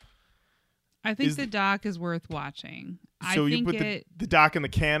 I think the doc is worth watching. So I you think put the doc in the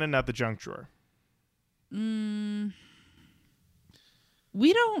canon, not the junk drawer. We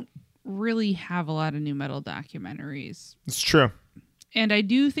don't really have a lot of new metal documentaries. It's true. And I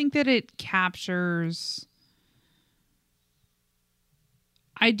do think that it captures...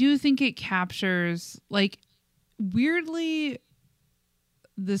 like, weirdly,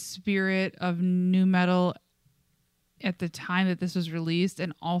 the spirit of new metal at the time that this was released,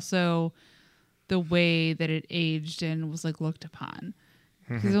 and also the way that it aged and was like looked upon,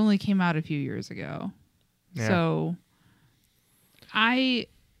 because it only came out a few years ago. Yeah. So I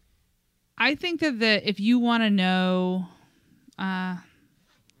think that if you want to know, I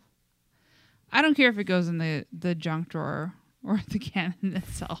don't care if it goes in the junk drawer or the canon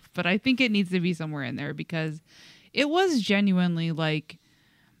itself, but I think it needs to be somewhere in there, because it was genuinely like,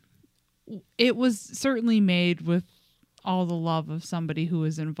 it was certainly made with all the love of somebody who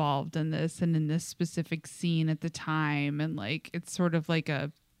was involved in this and in this specific scene at the time. And like, it's sort of like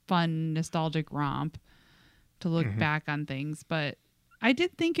a fun, nostalgic romp to look back on things. But I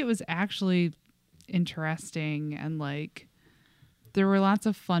did think it was actually interesting, and like, there were lots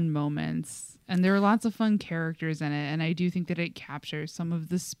of fun moments and there were lots of fun characters in it. And I do think that it captures some of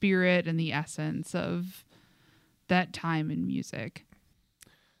the spirit and the essence of that time in music.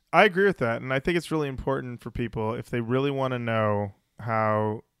 I agree with that, and I think it's really important for people, if they really want to know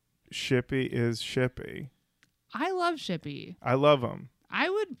how Shippy is Shippy. I love Shippy. I love him. I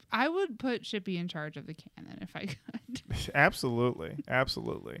would put Shippy in charge of the canon if I could. Absolutely.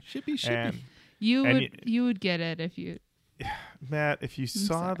 Shippy. And You would get it if you... Matt, if you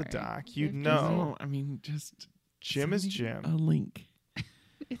saw the sorry. doc, you'd If know No, I mean, just Jim is send me Jim. A link.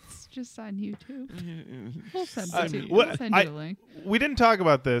 It's just on YouTube. We'll send it to you. what- We'll send you a link. We didn't talk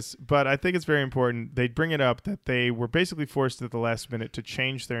about this, but I think it's very important. They bring it up that they were basically forced at the last minute to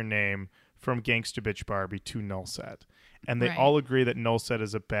change their name from Gangsta Bitch Barbie to Nullset. And they Right. all agree that Nullset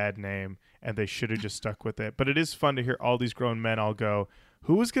is a bad name and they should have just stuck with it. But it is fun to hear all these grown men all go,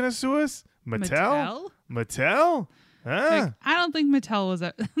 who was going to sue us? Mattel? Mattel? Like, I don't think Mattel was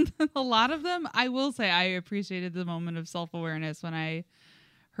a lot of them. I will say I appreciated the moment of self-awareness when I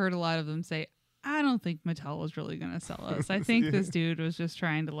heard a lot of them say, I don't think Mattel was really going to sell us. I think this dude was just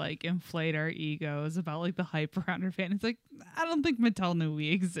trying to like inflate our egos about like the hype around her fan. It's like, I don't think Mattel knew we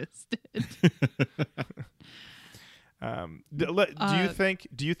existed.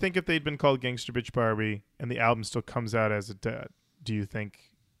 Do you think if they'd been called Gangsta Bitch Barbie and the album still comes out as a do you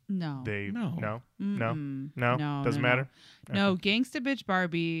think No. No? Mm-mm. No? Doesn't matter? No, Gangsta Bitch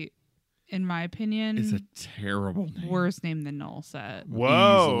Barbie, in my opinion, It's a terrible name. worse name than Nullset.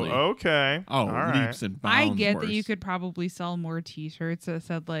 Whoa. Easily. Okay. Oh, all right. leaps and bounds I get worse. that you could probably sell more t-shirts that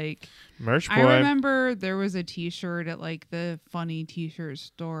said like Merch boy. I remember there was a t-shirt at like the funny t-shirt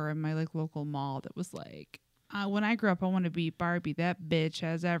store in my like local mall that was like when I grew up I want to be Barbie, that bitch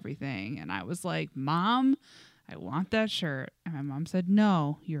has everything. And I was like, Mom, I want that shirt. And my mom said,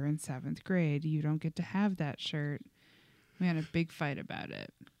 no, you're in 7th grade. You don't get to have that shirt. We had a big fight about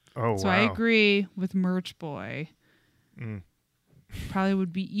it. Oh, So wow. I agree with Merch Boy. Mm. Probably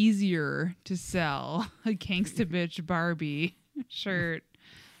would be easier to sell a Gangsta Bitch Barbie shirt,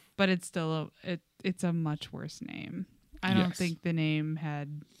 but it's still it's a much worse name. I don't Yes. think the name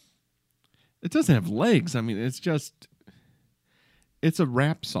had. It doesn't have legs. I mean, it's a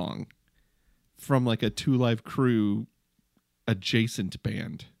rap song from like a 2 Live Crew adjacent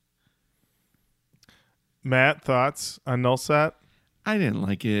band. Matt, thoughts on Nullset? I didn't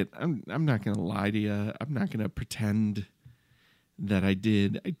like it. I'm not gonna lie to you. I'm not gonna pretend that I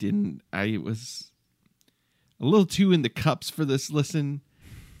did. I didn't. I was a little too in the cups for this listen,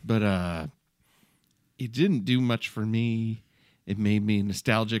 but it didn't do much for me. It made me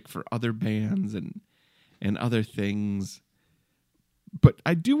nostalgic for other bands and other things. But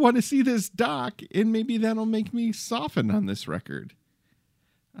I do want to see this doc, and maybe that'll make me soften on this record.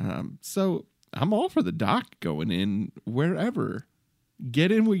 So I'm all for the doc going in wherever.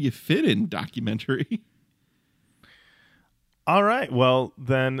 Get in where you fit in, documentary. All right. Well,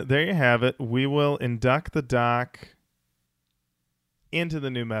 then there you have it. We will induct the doc into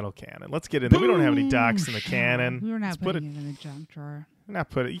the new metal canon. Let's get in there. We don't have any docs in the canon. We were not Let's put putting it in the junk drawer. Not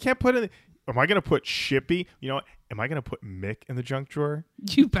put it. You can't put it. Am I going to put Shippy? You know what? Am I going to put Mick in the junk drawer?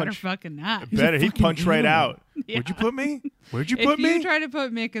 You better punch- fucking not. Better. He'd punch right out. Yeah. Where'd you put me? Where'd you If put me? you try to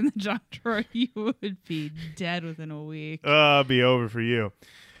put Mick in the junk drawer, you would be dead within a week. It'll be over for you.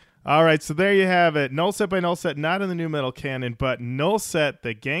 All right, so there you have it. Nullset by Nullset, not in the new metal canon, but Nullset,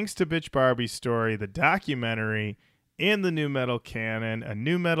 the Gangsta Bitch Barbie story, the documentary in the new metal canon, a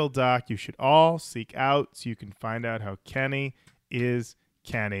new metal doc you should all seek out so you can find out how Kenny is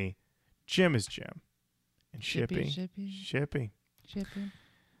Kenny, Jim is Jim, and Shippy.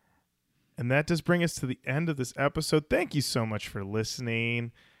 And that does bring us to the end of this episode. Thank you so much for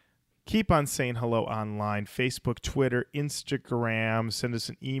listening. Keep on saying hello online, Facebook, Twitter, Instagram. Send us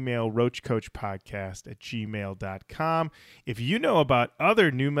an email, roachcoachpodcast@gmail.com. If you know about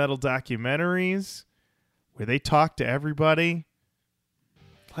other new metal documentaries where they talk to everybody,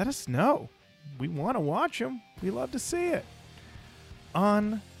 let us know. We want to watch them. We love to see it.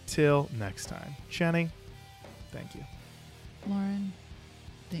 Until next time. Jenny, thank you. Lauren,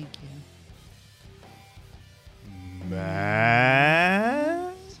 thank you.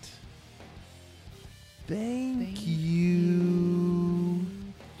 Matt, thank you.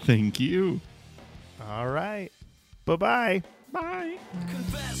 Thank you. All right. Bye-bye. Bye.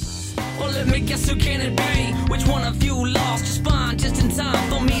 Confess, or let me guess who can it be? Which one of you lost your spine just in time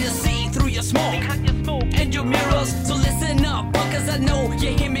for me to see through your smoke and your mirrors? So listen up, because I know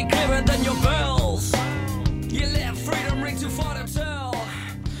you hear me clearer than your bells. You let freedom ring too far to tell.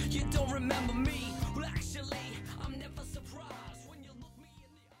 You don't remember me.